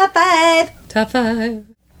 Here's the top 5. Top 5.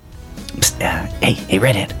 Psst, hey,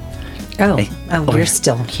 redhead. Oh, Hey, over you're here.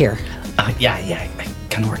 still here. Yeah, I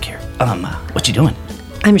kind of work here. What you doing?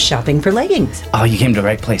 I'm shopping for leggings. Oh, you came to the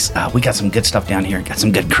right place. We got some good stuff down here. Got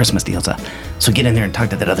some good Christmas deals. So get in there and talk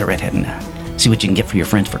to that other redhead and see what you can get for your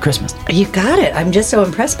friends for Christmas. You got it. I'm just so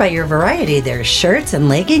impressed by your variety. There's shirts and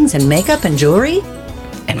leggings and makeup and jewelry.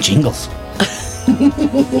 And jingles.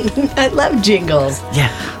 I love jingles.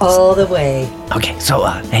 Yeah. All the way. Okay, so,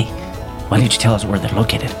 hey, why don't you tell us where they're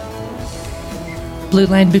located? Blue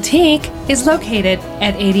Line Boutique is located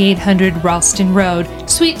at 8800 Ralston Road,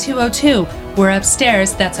 Suite 202. We're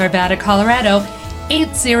upstairs. That's Arvada, Colorado,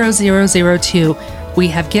 80002. We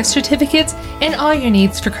have gift certificates and all your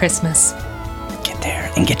needs for Christmas. Get there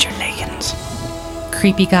and get your leggings.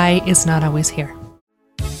 Creepy guy is not always here.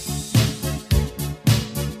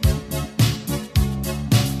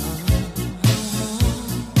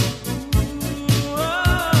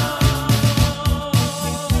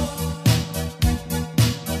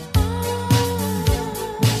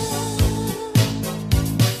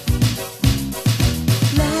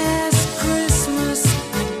 Last Christmas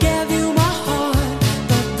I gave you my heart,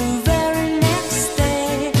 but the very next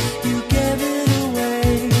day you gave it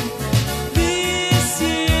away. This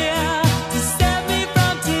year, to save me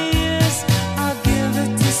from tears, I'll give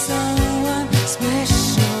it to someone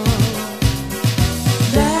special.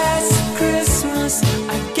 Last Christmas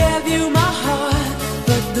I gave you my heart,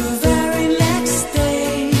 but the very next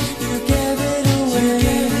day you gave it away.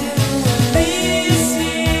 This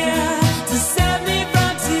year, to save me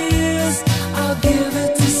from tears, I'll give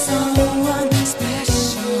it to someone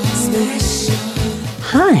special.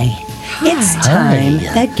 Hi. It's time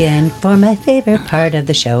again for my favorite part of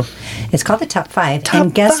the show. It's called the Top 5.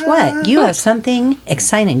 And guess what? You have something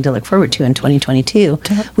exciting to look forward to in 2022.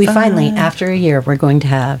 We finally, after a year, we're going to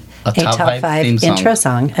have A a top Top 5 5 theme song. intro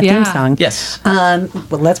song, a Yeah. theme song. Yes. Well,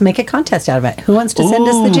 let's make a contest out of it. Who wants to send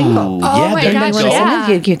us the jingle? Ooh, Oh yeah, my there gosh, you Wanna go. yeah.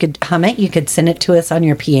 send it? You could hum it. You could send it to us on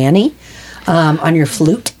your piano, on your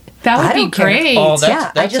flute. That would I be don't care. great. Oh, that's, Yeah,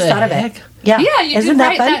 I that's just a thought of heck. it. Yeah, Yeah, you isn't could that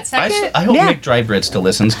write fun? that second. I hope Yeah. Nick Dry Bread still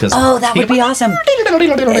listens because Oh, that would be awesome. There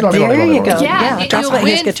you go. Yeah, and Talk you'll about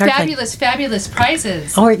his win guitar playing. fabulous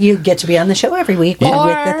prizes. Or you get to be on the show every week with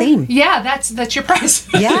the theme. Yeah, that's your prize.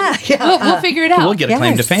 Yeah, yeah. We'll figure it out. We'll get a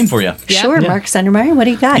claim to Yes. fame for you. Yeah. Sure, Yeah. Mark Sundermeyer, what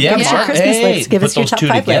do you got? Yeah, Give us your Mark, Christmas hey, list. Give put us your those top two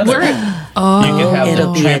 5 together. list. You can have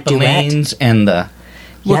it'll the be a duet. trampolines and the...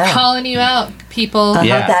 We're Yeah. calling you out, people.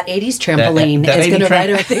 Yeah. That 80s trampoline that is going to 80s ride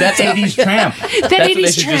tramp. our thing. That's 80s tramp. That's what 80s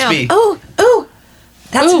they should just tramp. be. Oh,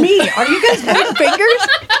 that's Ooh. me. Are you guys having fingers?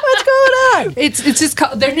 What's going on? It's just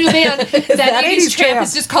called their new band. that 80s tramp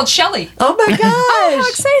is just called Shelly. Oh my Oh, how gosh.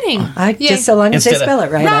 exciting! Yay. Just so long as they Instead of spell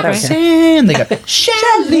it right. I don't care. Roxanne, they got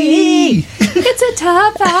Shelly. It's a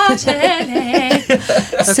top 5 Shelly.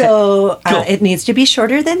 So Cool. it needs to be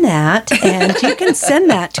shorter than that. And you can send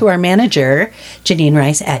that to our manager, Janine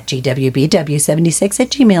Rice, at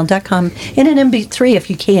gwbw76@gmail.com in an MP3 if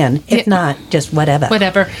you can. If not, just whatever.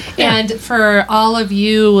 Whatever. And for all of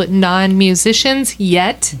you non-musicians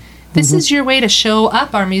yet, this is your way to show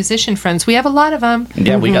up our musician friends. We have a lot of them.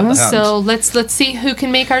 Yeah, we got the hounds. So let's see who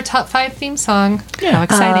can make our top 5 theme song. How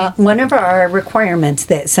exciting! One of our requirements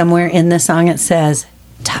that somewhere in the song it says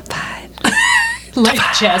top 5. Like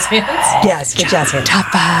jazz hands. Yes, good jazz hands. Top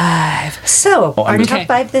 5. So our I'm- top Okay.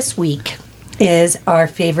 5 this week is our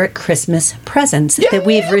favorite Christmas presents that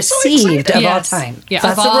we've I'm so received excited. of Yes. all time. Yeah,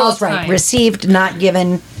 That's of the all rules, right? time. Received, not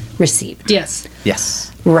given, received. Yes.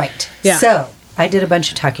 Yes. Right. Yeah. So I did a bunch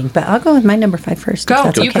of talking, but I'll go with my number 5 first. if Go.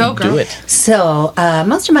 that's You okay. go, girl. Do it. So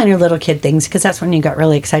most of mine are little kid things because that's when you got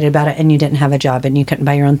really excited about it and you didn't have a job and you couldn't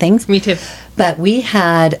buy your own things. Me too. But we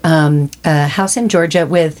had a house in Georgia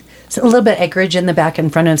with a little bit of acreage in the back in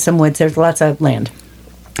front of some woods. There's lots of land.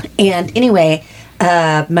 And anyway,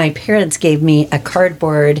 my parents gave me a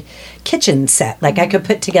cardboard kitchen set. Like I could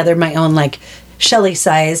put together my own like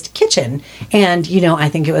Shelley-sized kitchen. And, you know, I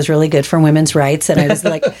think it was really good for women's rights. And I was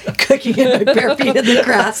like cooking in my bare feet in the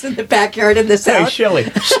grass in the backyard in the south. Shelly,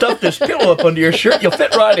 stuff this pillow up under your shirt. You'll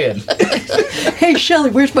fit right in. Hey, Shelley,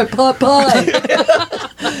 where's my pot pie?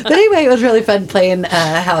 But anyway, it was really fun playing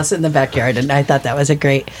house in the backyard, and I thought that was a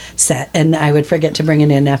great set. And I would forget to bring it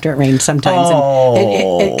in after it rained sometimes,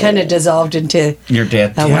 and it kind of dissolved into Your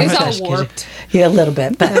dad. a Yeah. warm It's all trash kitchen. warped. Yeah, a little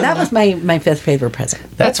bit. But that was my 5th favorite present.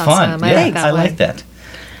 That's That's fun. awesome. I Yeah, like that I one. like that.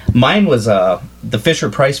 Mine was the Fisher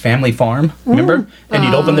Price family farm. Remember? And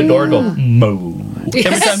you'd open the door and go moo. Every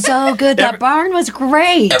time, So good. That barn was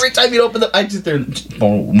great. every time you open the, I just there.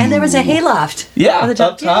 And there was a hayloft. Yeah, on the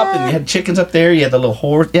up top, and you had chickens up there. You had the little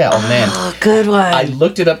horse. Yeah, oh man. Oh, good one. I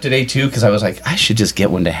looked it up today too because I was like, I should just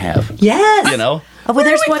get one to have. Yes. You know? Oh, well,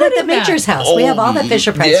 there's do we one put at the in that? Major's house. We have all the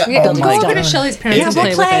Fisher Price. yeah. Yeah, Oh go my over to God. Shelly's parents Yeah, and we'll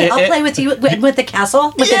play play. with it. I'll play with you with the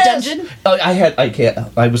castle, with Yes! the dungeon.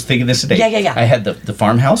 Oh, I was thinking this today. Yeah. I had the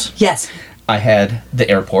farmhouse. Yes. I had the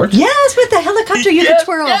airport. Yes, with the helicopter you Yeah, could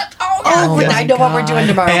twirl. yeah. Oh, Oh, yes. I know what we're doing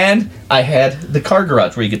tomorrow. And I had the car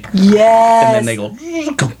garage where you could. Yes. And then they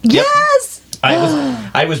go. Yep. Yes.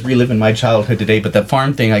 I was reliving my childhood today, but the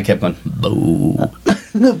farm thing I kept going. Boo.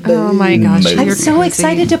 Oh my gosh. I'm I'm you're so crazy.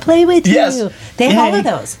 excited to play with Yes. you. They have all Yay. of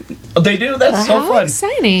those. Oh, they do. That's so How fun.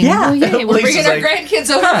 exciting. Yeah. Oh, yay. We're Lisa's bringing our like, grandkids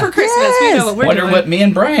over huh, for Christmas. We know what we're Wonder doing. what me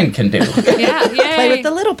and Brian can do. Yeah, yay. Play with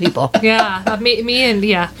the little people. Yeah, me and,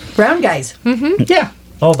 yeah. Brown guys. Yeah.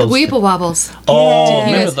 All those. Weeble wobbles. Oh, Yeah.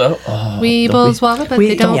 remember the. Oh, Weebles wobble, but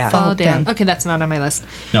they don't yeah. fall Oh, down. down. Okay, that's not on my list.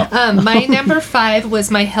 No. My number 5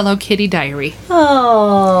 was my Hello Kitty diary.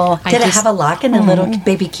 Oh. I Did it just- have a lock and a little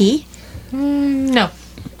baby key? No,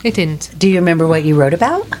 it didn't. Do you remember what you wrote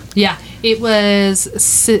about? Yeah, it was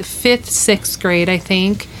 5th, 6th grade, I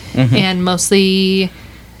think, and mostly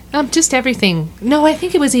just everything. No, I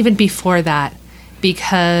think it was even before that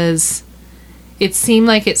because it seemed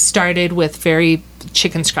like it started with very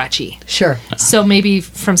chicken scratchy. Sure. So maybe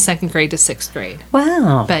from 2nd grade to 6th grade.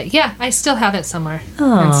 Wow. But yeah, I still have it somewhere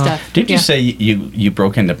and stuff. Did you Yeah. say you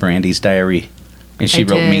broke into Brandy's diary and she I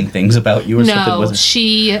wrote did. mean things about you or something? No, Was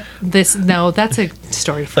it? No, that's a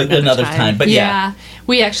story for Like another, another time, but yeah.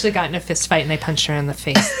 we actually got in a fist fight and I punched her in the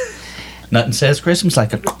face. Nothing says Christmas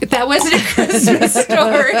like a. That wasn't a Christmas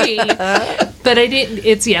story, but I didn't.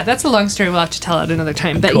 That's a long story. We'll have to tell it another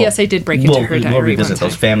time. But Cool. yes, I did break into her diary We'll revisit one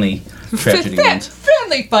those time. family tragedy ones.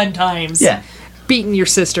 Family fun times. Yeah. Beating your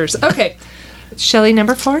sisters. Okay, Shelly,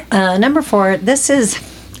 number 4. Number 4,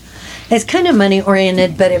 it's kind of money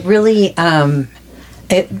oriented, but it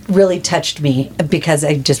really touched me because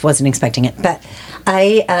I just wasn't expecting it. But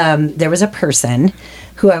there was a person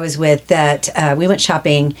who I was with that we went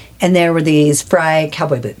shopping, and there were these Fry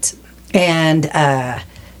cowboy boots, and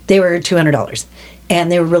they were $200. And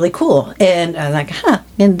they were really cool. And I'm like,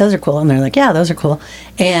 and those are cool. And they're like, yeah, those are cool.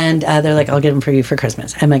 And they're like, I'll get them for you for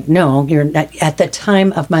Christmas. I'm like, no, you're not. At the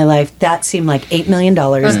time of my life, that seemed like $8 million.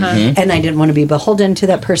 And I didn't want to be beholden to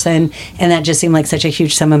that person. And that just seemed like such a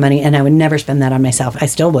huge sum of money. And I would never spend that on myself. I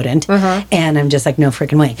still wouldn't. And I'm just like, no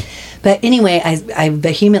freaking way. But anyway, I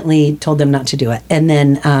vehemently told them not to do it. And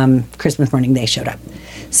then Christmas morning, they showed up.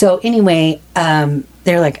 So anyway,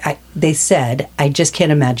 they're like, they said, I just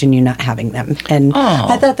can't imagine you not having them. And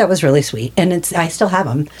I thought that was really sweet. And I still have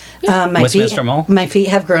them. Westminster Mall? My feet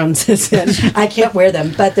have grown since then. I can't wear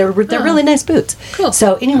them, but they're really nice boots. Cool.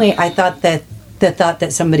 So anyway, I thought that the thought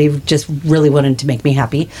that somebody just really wanted to make me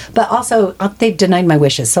happy, but also they denied my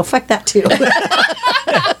wishes. So fuck that too.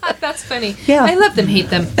 That's funny. Yeah. I love them, hate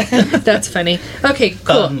them. That's funny. Okay,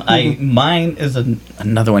 cool. Mine is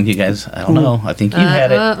another one. You guys, I don't know. I think you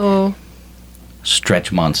had it. Uh-oh.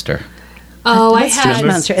 Stretch Monster. Oh, I What's Stretch had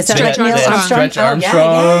Monster? Is that Stretch Neil Armstrong. Stretch Oh, yeah,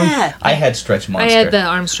 Armstrong. yeah. I had Stretch Monster. I had the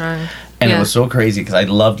Armstrong. And Yeah. it was so crazy because I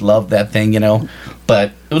loved that thing,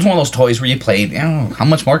 But it was one of those toys where you played, how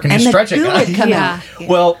much more can you And the stretch it? goo would come Yeah. out.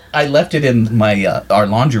 Well, I left it in my our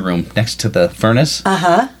laundry room next to the furnace.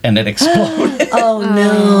 And it exploded. Oh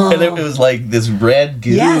no. And it was like this red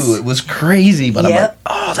goo. Yes. It was crazy, but I'm like, Yep.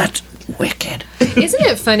 oh, that's wicked. Isn't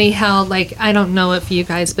it funny how, like, I don't know if you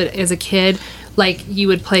guys, but as a kid, like, you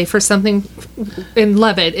would play for something and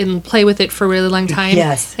love it and play with it for a really long time.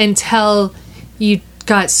 Yes. Until you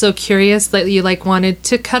got so curious that you, like, wanted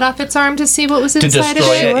to cut off its arm to see what was To inside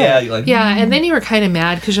destroy of it, it. yeah. You're like, Yeah, and then you were kind of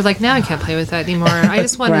mad because you're like, now I can't play with that anymore. I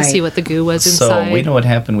just wanted to Right. see what the goo was So inside. we know what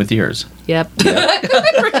happened with yours. Yep.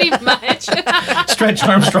 Pretty much. Stretch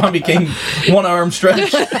Armstrong became one arm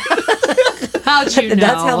stretch. How'd you know?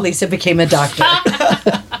 That's how Lisa became a doctor.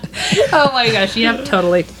 Oh my gosh, yep,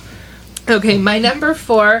 totally. Okay, my number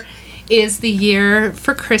 4 is the year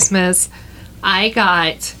for Christmas. I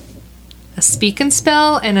got a Speak and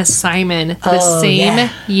Spell and a Simon the Oh, same yeah.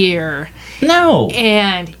 year. No.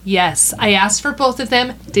 And yes, I asked for both of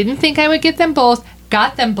them, didn't think I would get them both,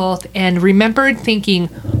 got them both, and remembered thinking,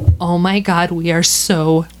 oh my God, we are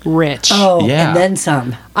so rich. Oh, Yeah. and then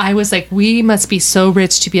some. I was like, we must be so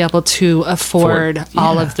rich to be able to afford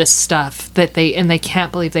all yeah. of this stuff that they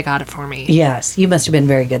can't believe they got it for me. Yes, you must have been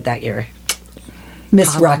very good that year.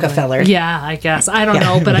 Miss Rockefeller. Yeah, I guess. I don't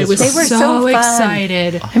know, but I was They were so so fun.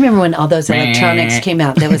 excited. I remember when all those electronics came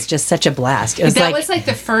out. That was just such a blast. It was That like, was like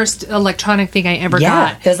the first electronic thing I ever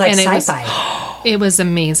yeah, got. it was like And sci-fi. It was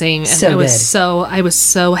amazing, and So good. I was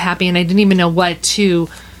so happy, and I didn't even know what to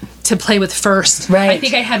play with first. Right. I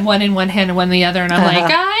think I had one in one hand and one in the other, and I'm like,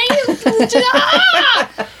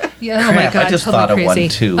 yeah. Oh my Crap, god! I just totally thought of crazy. one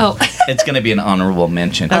too. Oh, It's going to be an honorable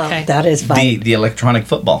mention. Okay. That is fun. The electronic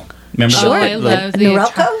football. Remember Sure. the, I love the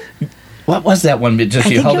Norelco? what was that one? Just I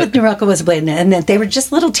you think held it was it. Norelco was playing it, and that they were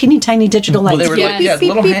just little teeny tiny digital Well, lights. they were Yes. like, yeah, Beep,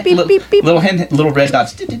 little beep, hand, beep, little, beep, beep. little red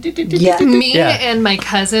dots. Yeah. Me Yeah. and my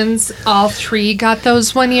cousins, all three got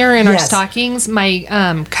those one year in our Yes. stockings.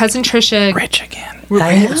 My cousin Trisha, Rich again.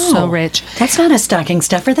 I know. so rich. That's not a stocking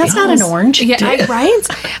stuffer. That's not an orange. Yeah, right?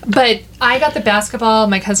 But I got the basketball,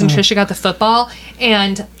 my cousin Mm. Trisha got the football,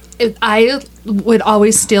 and I would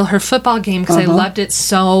always steal her football game because I loved it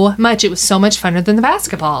so much. It was so much funner than the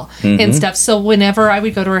basketball and stuff. So whenever I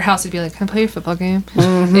would go to her house, I'd be like, "Can I play your football game?"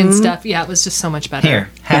 And stuff. Yeah, it was just so much better. Here,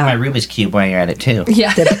 have Yeah. my Rubik's Cube while you're at it too.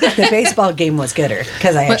 Yeah. The baseball game was gooder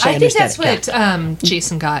because I But actually I think that's understand what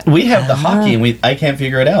Jason got. We have the hockey, and I can't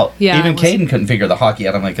figure it out. Yeah, Even it was- Caden couldn't figure the hockey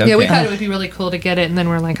out. I'm like, okay. Yeah, we thought it would be really cool to get it, and then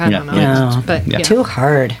we're like, I don't know. No. But yeah. Too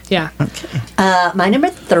hard. Yeah. My number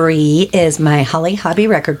 3 is my Holly Hobby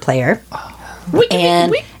record player.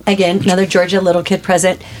 And again, another Georgia little kid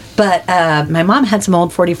present. But my mom had some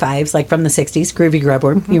old 45s, like from the 60s, Groovy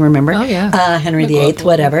Grubworm, you remember? Oh, yeah. Henry VIII,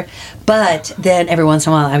 whatever. But then every once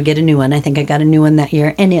in a while, I would get a new one. I think I got a new one that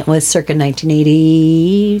year, and it was circa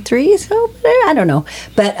 1983, so I don't know.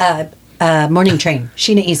 But Morning Train,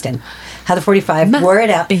 Sheena Easton. Had the 45, wore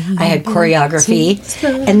it out. I had choreography.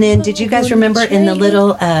 And then, did you guys remember in the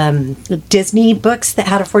little Disney books that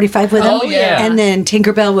had a 45 with them? Oh, yeah. And then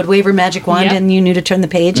Tinkerbell would wave her magic wand Yep. and you knew to turn the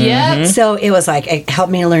page? Yep. So it was like, it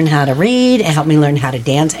helped me learn how to read, it helped me learn how to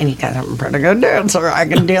dance. And you guys, I'm a pretty good dancer. I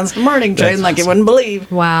can dance the morning train That's like you wouldn't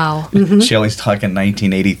believe. Wow. Shelley's talking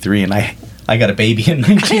 1983, and I got a baby in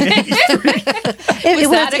 1983.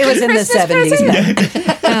 It was in the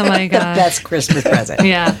 70s. Oh my god. That's Christmas present.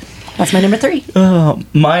 Yeah. That's my number 3.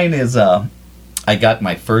 Mine is I got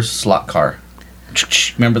my first slot car.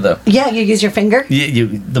 Remember the Yeah, you use your finger?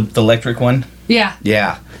 the electric one? Yeah.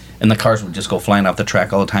 Yeah. And the cars would just go flying off the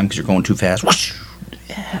track all the time because you're going too fast. Whoosh.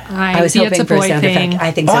 I was see, hoping it's a for a boy sound thing. effect.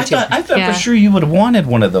 I think Oh, so I too. thought Yeah. for sure you would have wanted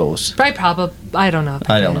one of those. I don't know.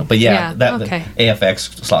 I don't know, but yeah, that okay. the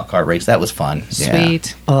AFX slot car race, that was fun.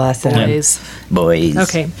 Sweet. Awesome. Boys. Yeah. Boys.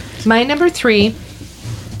 Okay. My number 3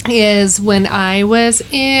 is when I was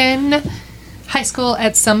in high school.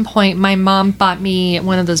 At some point, my mom bought me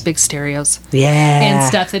one of those big stereos Yeah. and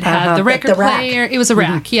stuff that had the record rack. player. It was a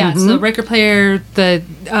rack, yeah. So the record player, the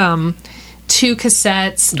 2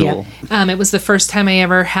 cassettes. Cool. It was the first time I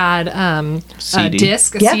ever had a CD.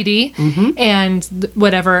 disc, a Yeah. CD, and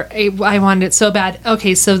whatever. I wanted it so bad.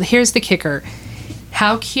 Okay, so here's the kicker.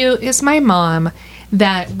 How cute is my mom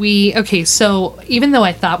that so even though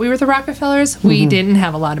I thought we were the Rockefellers, we didn't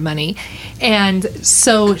have a lot of money. And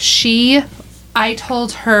so I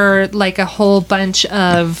told her like a whole bunch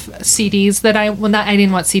of CDs that I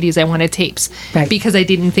didn't want CDs, I wanted tapes. Right. Because I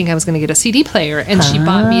didn't think I was going to get a CD player. And she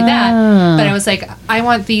bought me that. But I was like, I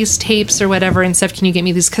want these tapes or whatever and stuff. Can you get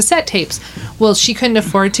me these cassette tapes? Well, she couldn't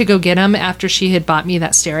afford to go get them after she had bought me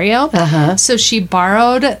that stereo. So she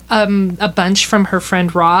borrowed a bunch from her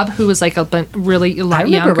friend Rob, who was like a lot remember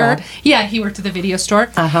younger. Rob. Yeah, he worked at the video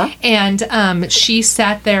store. And she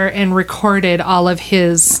sat there and recorded all of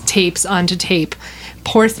his tapes onto tape.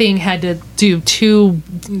 Poor thing had to do 2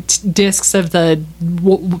 discs of the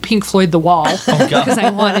Pink Floyd The Wall because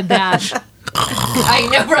I wanted that. I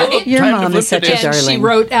know, right? Your Time to mom flip is such it a in. And darling. she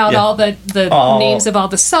wrote out all the Aw. names of all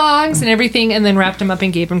the songs and everything, and then wrapped them up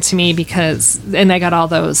and gave them to me and I got all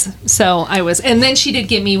those. So and then she did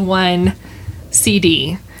give me one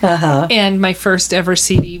CD. And my first ever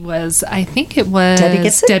CD was, I think it was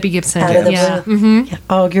Debbie Gibson? Out of the Yeah. blue. Yeah.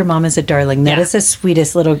 Oh, your mom is a darling. That Yeah. is the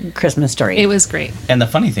sweetest little Christmas story. It was great. And the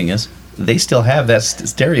funny thing is, they still have that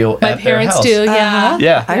stereo My at their parents house. do, yeah.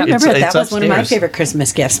 Yeah, I remember it. it's That was one of my upstairs. favorite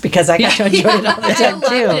Christmas gifts because I got to enjoy it all the I time loved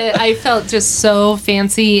too. it. I felt just so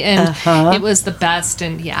fancy, and it was the best,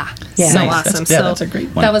 and Yeah. so Nice. awesome. That's a great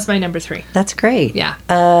one. That was my number 3. That's great. Yeah.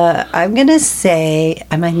 I'm going to say,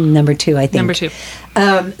 I'm at number 2, I think. Number 2.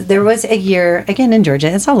 There was a year, again in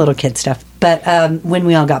Georgia, it's all little kid stuff, but when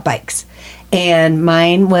we all got bikes. And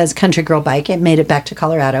mine was Country Girl bike. It made it back to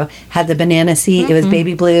Colorado. Had the banana seat. It was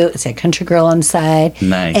baby blue. It said Country Girl on the side.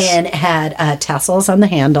 Nice. And it had tassels on the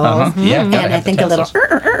handles. Yeah, gotta And I have the think a little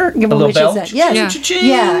tassels. give a little bell? Yes. Yeah. Yeah.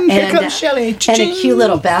 Here And, comes Shelley. and a cute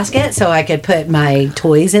little basket so I could put my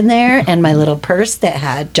toys in there and my little purse that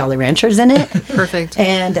had Jolly Ranchers in it. Perfect.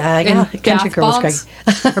 And yeah, And Country bath Girl was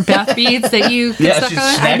bombs great. or bath beads that you Yeah, stuck she's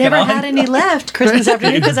on. snack- I never on. had any left Christmas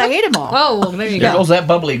afternoon because I ate them all. Oh, well, there you There go. goes that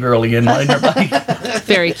bubbly girl again. Mind her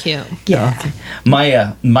Very cute. Yeah.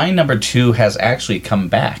 My number 2 has actually come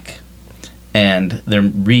back, and they're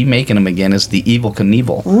remaking him again as the Evel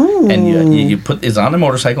Knievel. And you put is on a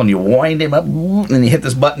motorcycle and you wind him up, and you hit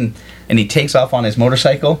this button, and he takes off on his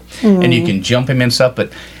motorcycle, and you can jump him and stuff.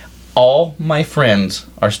 But all my friends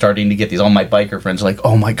are starting to get these. All my biker friends are like,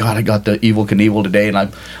 oh my god, I got the Evel Knievel today, and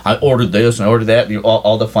I ordered this and I ordered that, and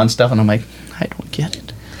all the fun stuff, and I'm like, I don't get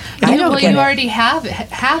it. I don't well, get you it. already have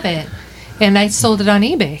it, and I sold it on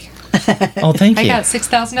eBay. Oh, thank I you. got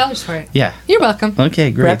 $6,000 for it. Yeah. You're welcome. Okay,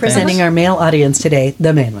 great. Representing our male audience today,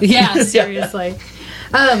 the man one. Yeah, seriously.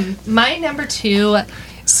 My number 2.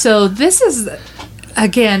 So this is,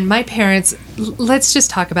 again, my parents. Let's just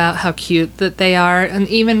talk about how cute that they are, and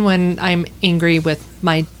even when I'm angry with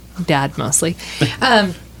my dad, mostly,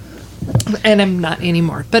 and I'm not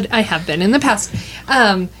anymore, but I have been in the past.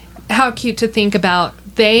 How cute to think about.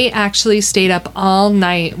 They actually stayed up all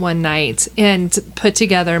night one night and put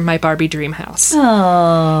together my Barbie dream house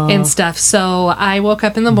and stuff. So I woke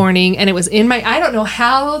up in the morning and it was in my, I don't know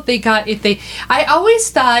how they got, I always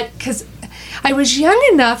thought, because I was young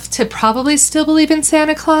enough to probably still believe in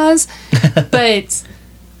Santa Claus, but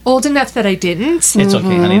old enough that I didn't. It's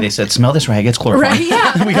okay, honey. They said, smell this rag. It's chloroform. Right,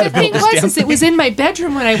 yeah. The thing was, it was in my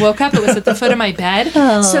bedroom when I woke up. It was at the foot of my bed.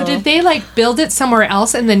 So did they build it somewhere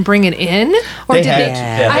else and then bring it in, or They did had they? to.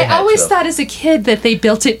 Yeah, they I had always to. thought as a kid that they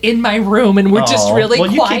built it in my room and were just really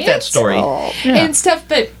well, quiet. you keep that story. And stuff,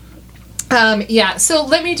 but. Yeah, so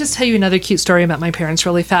let me just tell you another cute story about my parents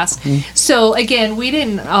really fast. So again, we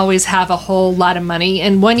didn't always have a whole lot of money,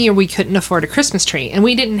 and one year we couldn't afford a Christmas tree, and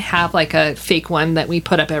we didn't have a fake one that we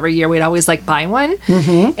put up every year. We'd always buy one,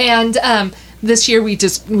 and this year we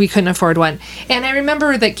couldn't afford one. And I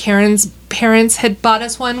remember that Karen's parents had bought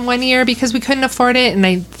us one year because we couldn't afford it, and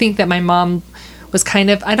I think that my mom was kind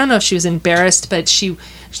of, I don't know if she was embarrassed, but she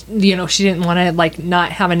didn't want to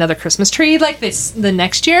not have another Christmas tree like this the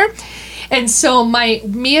next year. And so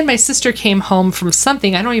me and my sister came home from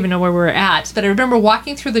something. I don't even know where we were at, but I remember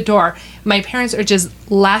walking through the door. My parents are just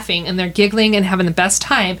laughing and they're giggling and having the best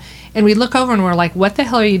time. And we look over and we're like, what the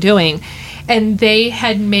hell are you doing? And they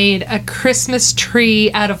had made a Christmas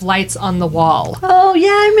tree out of lights on the wall. Oh, yeah,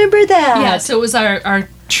 I remember that. Yeah, so it was our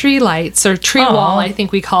tree lights or tree wall, I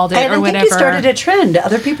think we called it, And or I think whatever. you started a trend.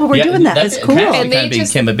 Other people were doing that. It's cool. It And they kind of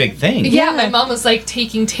just- became a big thing. Yeah, my mom was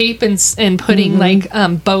taking tape and putting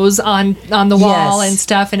bows on the wall Yes. and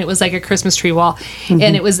stuff, and it was like a Christmas tree wall,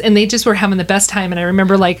 and it was, and they just were having the best time. And I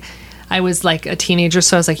remember I was a teenager,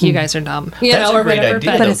 so I was like, you guys are dumb, That's or a great whatever.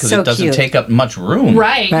 idea, But though, it's because so it doesn't cute. take up much room.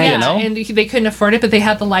 Right, yeah, You know? and they couldn't afford it, but they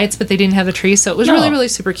had the lights, but they didn't have the tree, so it was really, really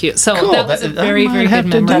super cute. So Cool. that was a I very, might very have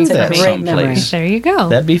good to do memory That's a for that me. great memory. someplace. There you go.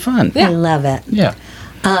 That'd be fun. I love it. Yeah.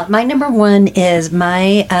 My number 1 is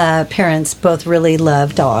my parents both really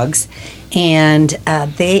love dogs, and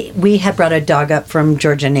we had brought a dog up from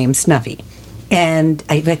Georgia named Snuffy. And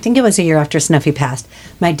I think it was a year after Snuffy passed,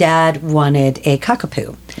 my dad wanted a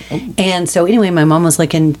cockapoo. And so anyway, my mom was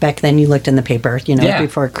looking, back then you looked in the paper, Yeah.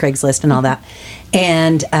 before Craigslist and all that.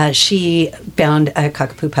 And she found a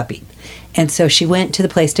cockapoo puppy. And so she went to the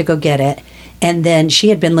place to go get it. And then she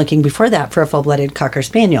had been looking before that for a full-blooded Cocker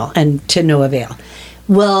Spaniel, and to no avail.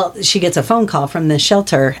 Well, she gets a phone call from the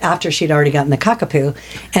shelter after she'd already gotten the cockapoo,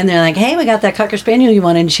 and they're like, "Hey, we got that Cocker Spaniel you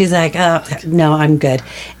wanted." And she's like, "Oh, no, I'm good."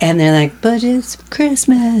 And they're like, "But it's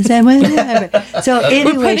Christmas and whatever." So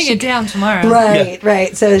anyway, We're putting it down tomorrow.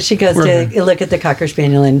 Right. So she goes to look at the Cocker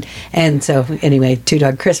Spaniel, and so anyway,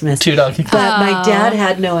 2-dog Christmas. 2-dog. But my dad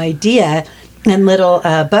had no idea. And little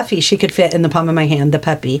Buffy, she could fit in the palm of my hand, the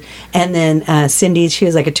puppy. And then Cindy, she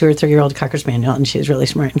was like a 2 or 3-year-old Cocker Spaniel, and she was really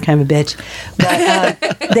smart and kind of a bitch.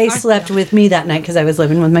 But they slept with me that night because I was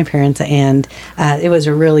living with my parents, and it was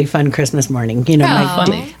a really fun Christmas morning.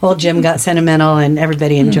 Funny. Old Jim got sentimental, and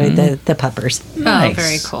everybody enjoyed the puppers. Oh,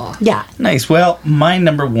 very cool. Yeah. Nice. Well, my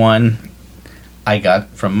number 1 I got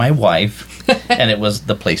from my wife, and it was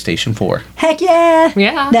the PlayStation 4. Heck yeah.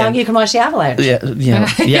 Yeah. Now you can watch the Avalanche. Yeah,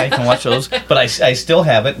 I can watch those. But I still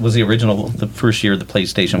have it. It was the original, the first year the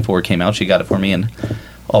PlayStation 4 came out. She got it for me, and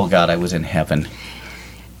oh God, I was in heaven.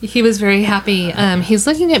 He was very happy. He's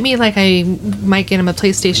looking at me like I might get him a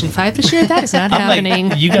PlayStation 5 this year. That is not I'm happening.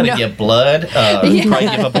 like, you got to No. get blood. Probably give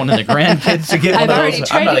up one of the grandkids to get I've one of already those.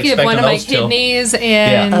 tried I'm not to give one expecting of my those still. kidneys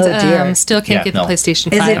and Oh, dear. still can't Yeah, get no. the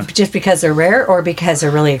PlayStation Is 5. it just because they're rare or because they're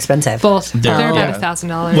really expensive? Both. They're yeah. about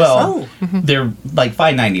 $1,000. Well, they're like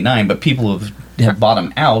 $5.99, but people have bought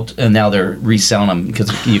them out, and now they're reselling them because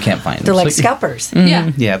you can't find them. They're like So- scalpers.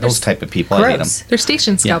 yeah. Yeah, those type of people. I hate them. Gross. They're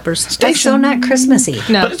station scalpers. That's so not Christmassy.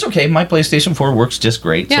 No. But it's okay. My PlayStation 4 works just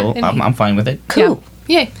great, Yeah, so and- I'm fine with it. Cool.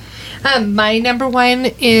 Yeah. Yay. My number one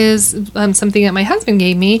is something that my husband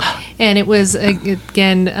gave me, and it was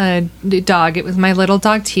again a dog. It was my little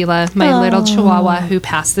dog Tila, my little Chihuahua who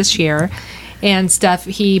passed this year, and stuff.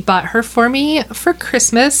 He bought her for me for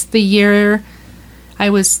Christmas the year I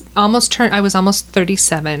was almost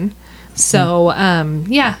 37. So,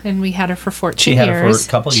 yeah, and we had her for 14 She years. had her for a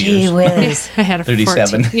couple Gee years. whiz. I had her for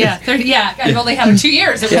 37. 14. Yeah, 30, yeah, I've only had her 2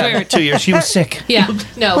 years. It was weird. 2 years. She was sick. Yeah,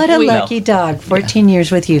 no. What a lucky dog. 14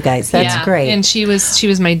 years with you guys. That's yeah, great. And she was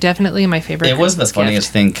definitely my favorite. It was the Christmas funniest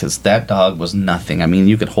gift. thing because that dog was nothing. I mean,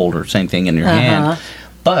 you could hold her, same thing in your hand.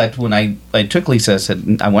 But when I took Lisa, I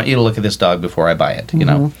said, I want you to look at this dog before I buy it, you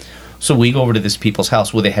know. So we go over to this people's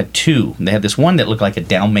house where they had two. They had this one that looked like a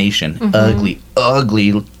Dalmatian, ugly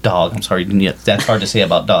dog. I'm sorry, that's hard to say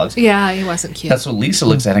about dogs. Yeah, he wasn't cute. That's what Lisa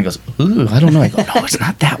looks at and goes, ooh, I don't know. I go, no, it's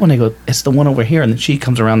not that one. I go, it's the one over here. And then she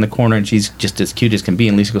comes around the corner and she's just as cute as can be.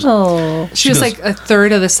 And Lisa goes, oh, she was goes, like a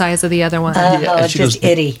third of the size of the other one. and just she goes,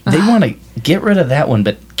 itty. They want to get rid of that one,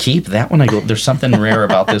 but keep that one. I go, there's something rare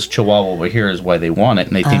about this Chihuahua over here is why they want it.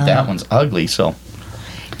 And they think that one's ugly. So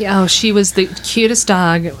Yeah, oh, she was the cutest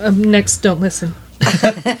dog. Next, don't listen.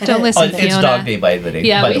 Don't listen, it's Fiona. dog day by the day.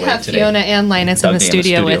 Yeah, by we the way, have today. Fiona and Linus in Dog the day in the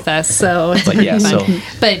studio studio. with us. So, it's But yeah, fun. so-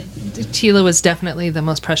 But Tila was definitely the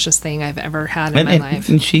most precious thing I've ever had in my life.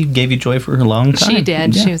 And she gave you joy for a long time. She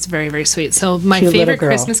did. Yeah. She was very, very sweet. So my Cute little favorite girl.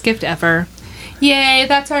 Christmas gift ever. Yay!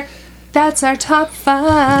 That's our top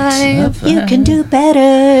 5. You can do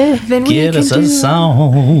better. Then we Get can us a do.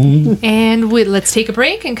 song. And let's take a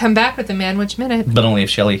break and come back with the Manwich Minute. But only if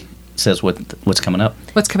Shelley says what's coming up.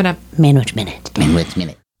 What's coming up? Manwich Minute. Manwich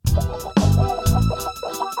Minute.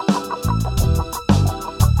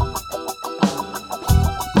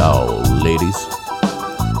 Now, ladies,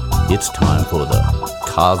 it's time for the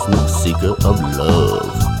Cosmic Seeker of Love.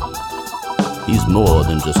 He's more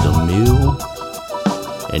than just a meal,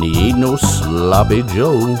 and he ain't no sloppy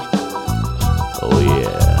Joe. Oh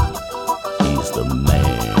yeah, he's the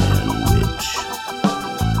man witch.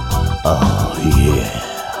 Oh yeah.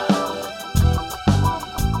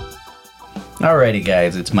 Alrighty,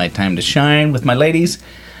 guys, it's my time to shine with my ladies.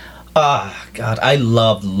 God, I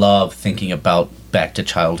love thinking about back to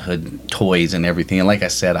childhood toys and everything. And like I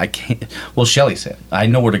said, I can't. Well, Shelley said, I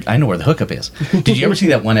know where the hookup is. Did you ever see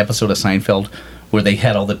that one episode of Seinfeld where they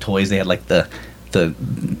had all the toys? They had like the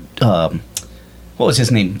what was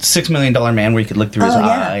his name? $6 Million Man, where you could look through his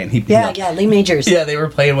eye, and he Lee Majors. Yeah, they were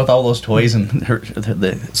playing with all those toys, and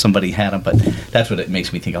somebody had them. But that's what it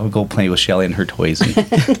makes me think. I'll go play with Shelley and her toys.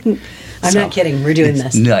 And, I'm not kidding. We're doing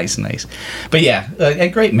this. Nice. But yeah,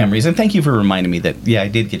 great memories. And thank you for reminding me that, yeah, I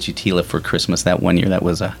did get you Tila for Christmas that one year. That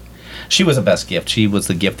was she was the best gift. She was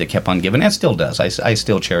the gift that kept on giving, and still does. I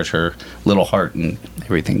still cherish her little heart and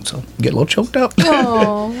everything. So get a little choked up.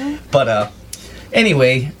 But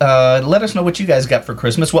anyway, let us know what you guys got for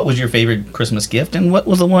Christmas. What was your favorite Christmas gift, and what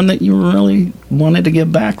was the one that you really wanted to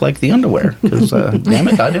give back, like the underwear? Because damn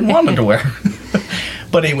it, I didn't want underwear.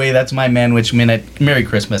 But anyway, that's my Manwich Minute. Merry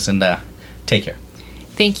Christmas, and take care.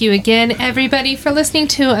 Thank you again, everybody, for listening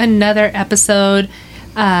to another episode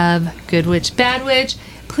of Good Witch, Bad Witch.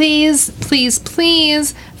 Please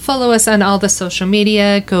follow us on all the social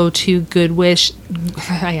media. Go to Good Wish.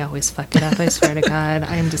 I always fuck it up, I swear to God.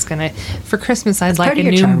 I'm just going to, for Christmas, I'd like part a of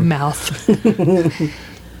your new charm. mouth.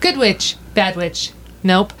 Good Witch, Bad Witch.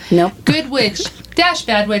 Nope.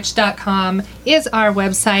 Goodwitch-badwitch.com is our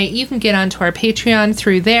website. You can get onto our Patreon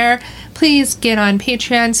through there. Please get on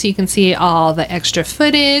Patreon so you can see all the extra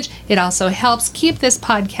footage. It also helps keep this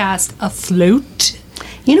podcast afloat.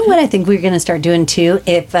 You know what I think we're going to start doing too?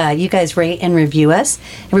 If you guys rate and review us,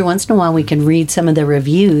 every once in a while we can read some of the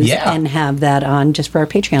reviews and have that on just for our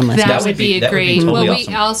Patreon listeners. That would be great. totally Well,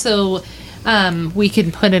 awesome. we also, we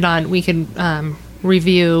can put it on, we can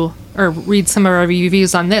review or read some of our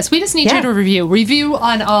reviews on this. We just need you to review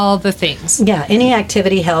on all the things. Yeah, any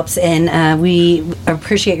activity helps, and we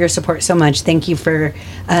appreciate your support so much. Thank you for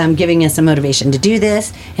giving us a motivation to do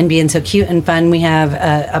this and being so cute and fun. We have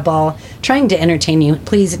a ball trying to entertain you.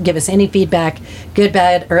 Please give us any feedback, good,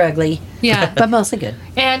 bad, or ugly. Yeah. But mostly good.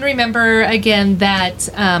 And remember, again, that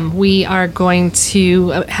we are going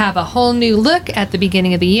to have a whole new look at the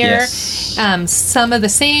beginning of the year. Yes. Some of the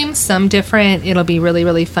same, some different. It'll be really,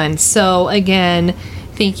 really fun. So, again,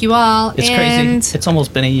 thank you all. It's and crazy. It's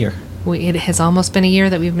almost been a year. it has almost been a year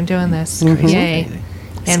that we've been doing this. Yay.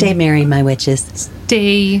 And Stay merry, my witches.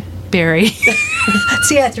 stay Barry.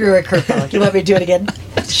 See, I threw a curveball. You want me to do it again?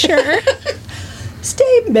 Sure.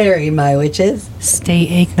 Stay merry, my witches. Stay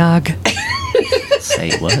eggnog.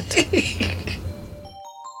 Say what?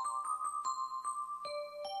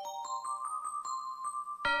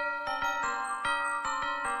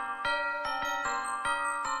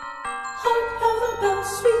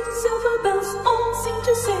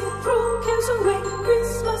 say, throw cares away.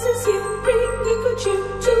 Christmas is here, bringing good cheer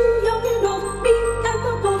to young and old, me and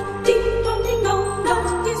the bold. Ding dong ding dong,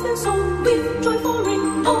 that is their song with joyful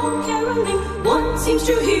ring, all caroling. One seems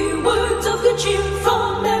to hear words of good cheer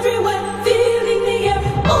from everywhere, filling the air.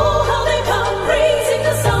 Oh, how they come, praising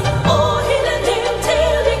the sun, oh, hill and dale,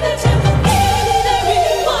 telling their tale. Giddy they're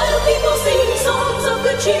in, while people sing songs of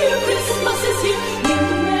good cheer. Christmas is here.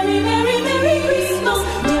 Merry, merry, merry Christmas.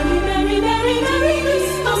 Merry, merry, merry, merry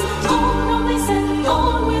Christmas. On they said,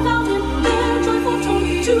 on without him, their joyful tone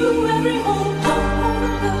to every home. All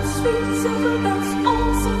the bells, sweet silver bells, all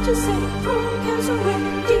seem to say, throw cares away.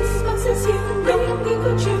 Christmas is here, bringing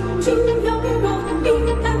good cheer to young and old, me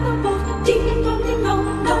and the bold. Ding dong ding dong,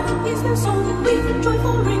 that is their song with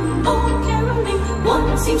joyful ring, all caroling.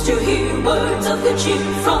 One seems to hear words of good cheer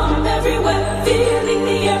from everywhere,